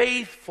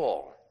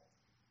faithful.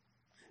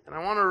 And I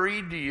want to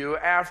read to you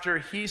after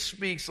he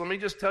speaks. Let me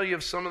just tell you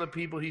of some of the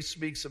people he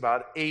speaks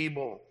about.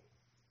 Abel,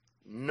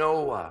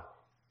 Noah,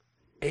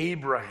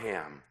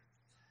 Abraham,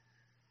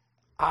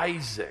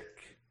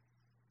 Isaac,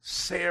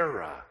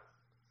 Sarah,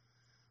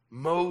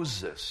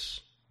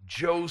 Moses,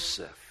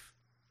 Joseph,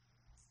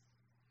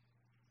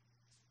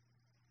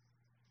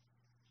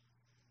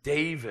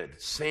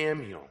 David,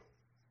 Samuel.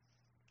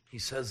 He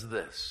says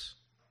this,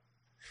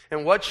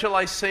 and what shall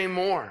I say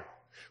more?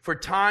 For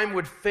time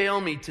would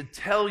fail me to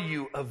tell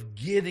you of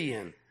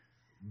Gideon,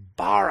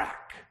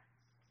 Barak,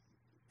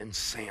 and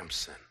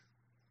Samson.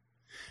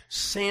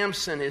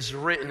 Samson is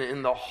written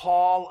in the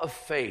Hall of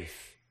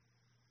Faith.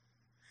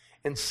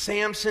 And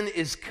Samson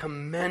is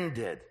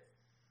commended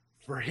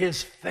for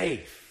his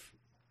faith.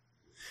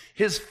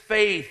 His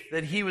faith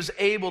that he was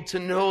able to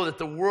know that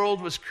the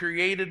world was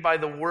created by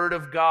the Word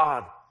of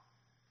God.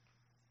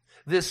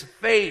 This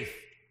faith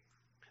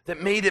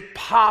that made it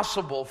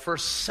possible for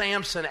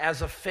Samson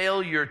as a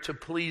failure to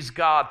please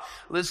God.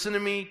 Listen to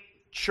me,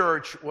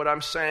 church, what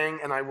I'm saying,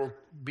 and I will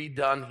be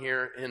done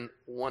here in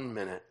 1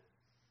 minute.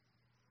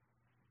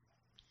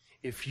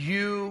 If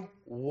you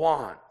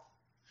want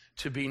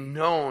to be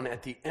known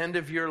at the end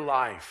of your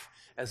life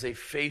as a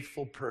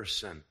faithful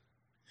person,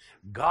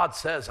 God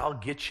says, I'll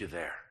get you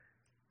there.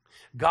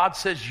 God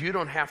says you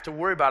don't have to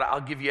worry about it.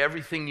 I'll give you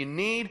everything you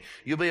need.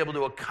 You'll be able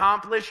to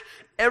accomplish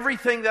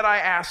everything that I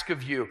ask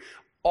of you.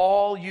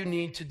 All you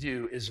need to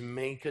do is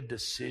make a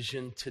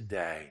decision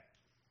today.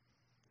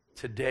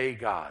 Today,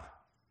 God.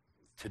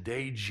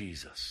 Today,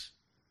 Jesus.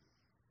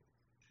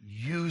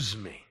 Use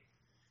me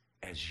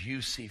as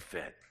you see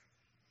fit.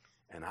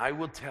 And I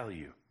will tell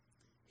you,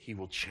 He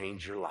will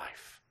change your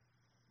life.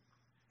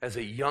 As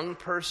a young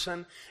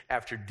person,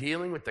 after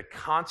dealing with the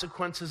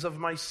consequences of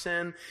my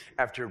sin,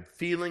 after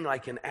feeling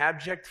like an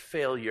abject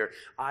failure,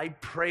 I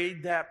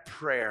prayed that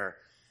prayer,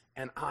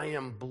 and I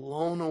am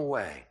blown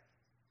away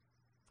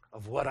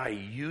of what I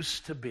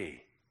used to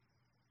be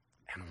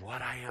and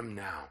what I am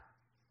now.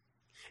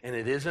 And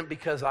it isn't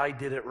because I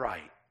did it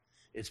right.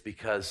 It's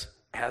because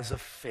as a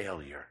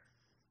failure,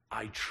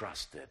 I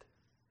trusted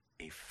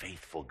a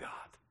faithful God.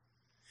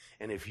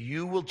 And if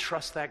you will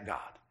trust that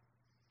God,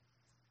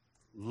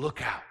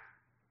 look out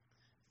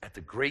at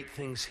the great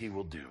things he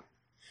will do.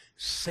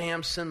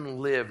 Samson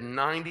lived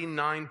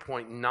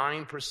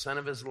 99.9%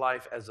 of his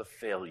life as a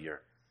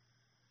failure.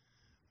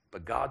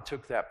 But God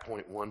took that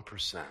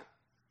 0.1%.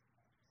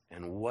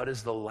 And what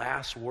is the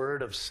last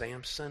word of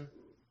Samson?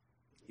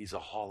 He's a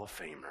Hall of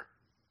Famer.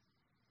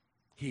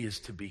 He is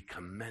to be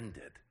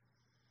commended.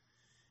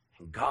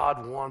 And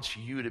God wants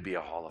you to be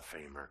a Hall of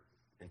Famer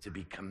and to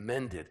be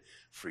commended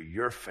for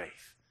your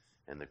faith.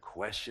 And the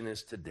question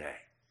is today,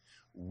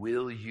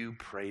 will you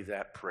pray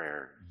that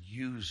prayer?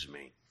 Use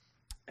me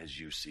as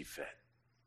you see fit.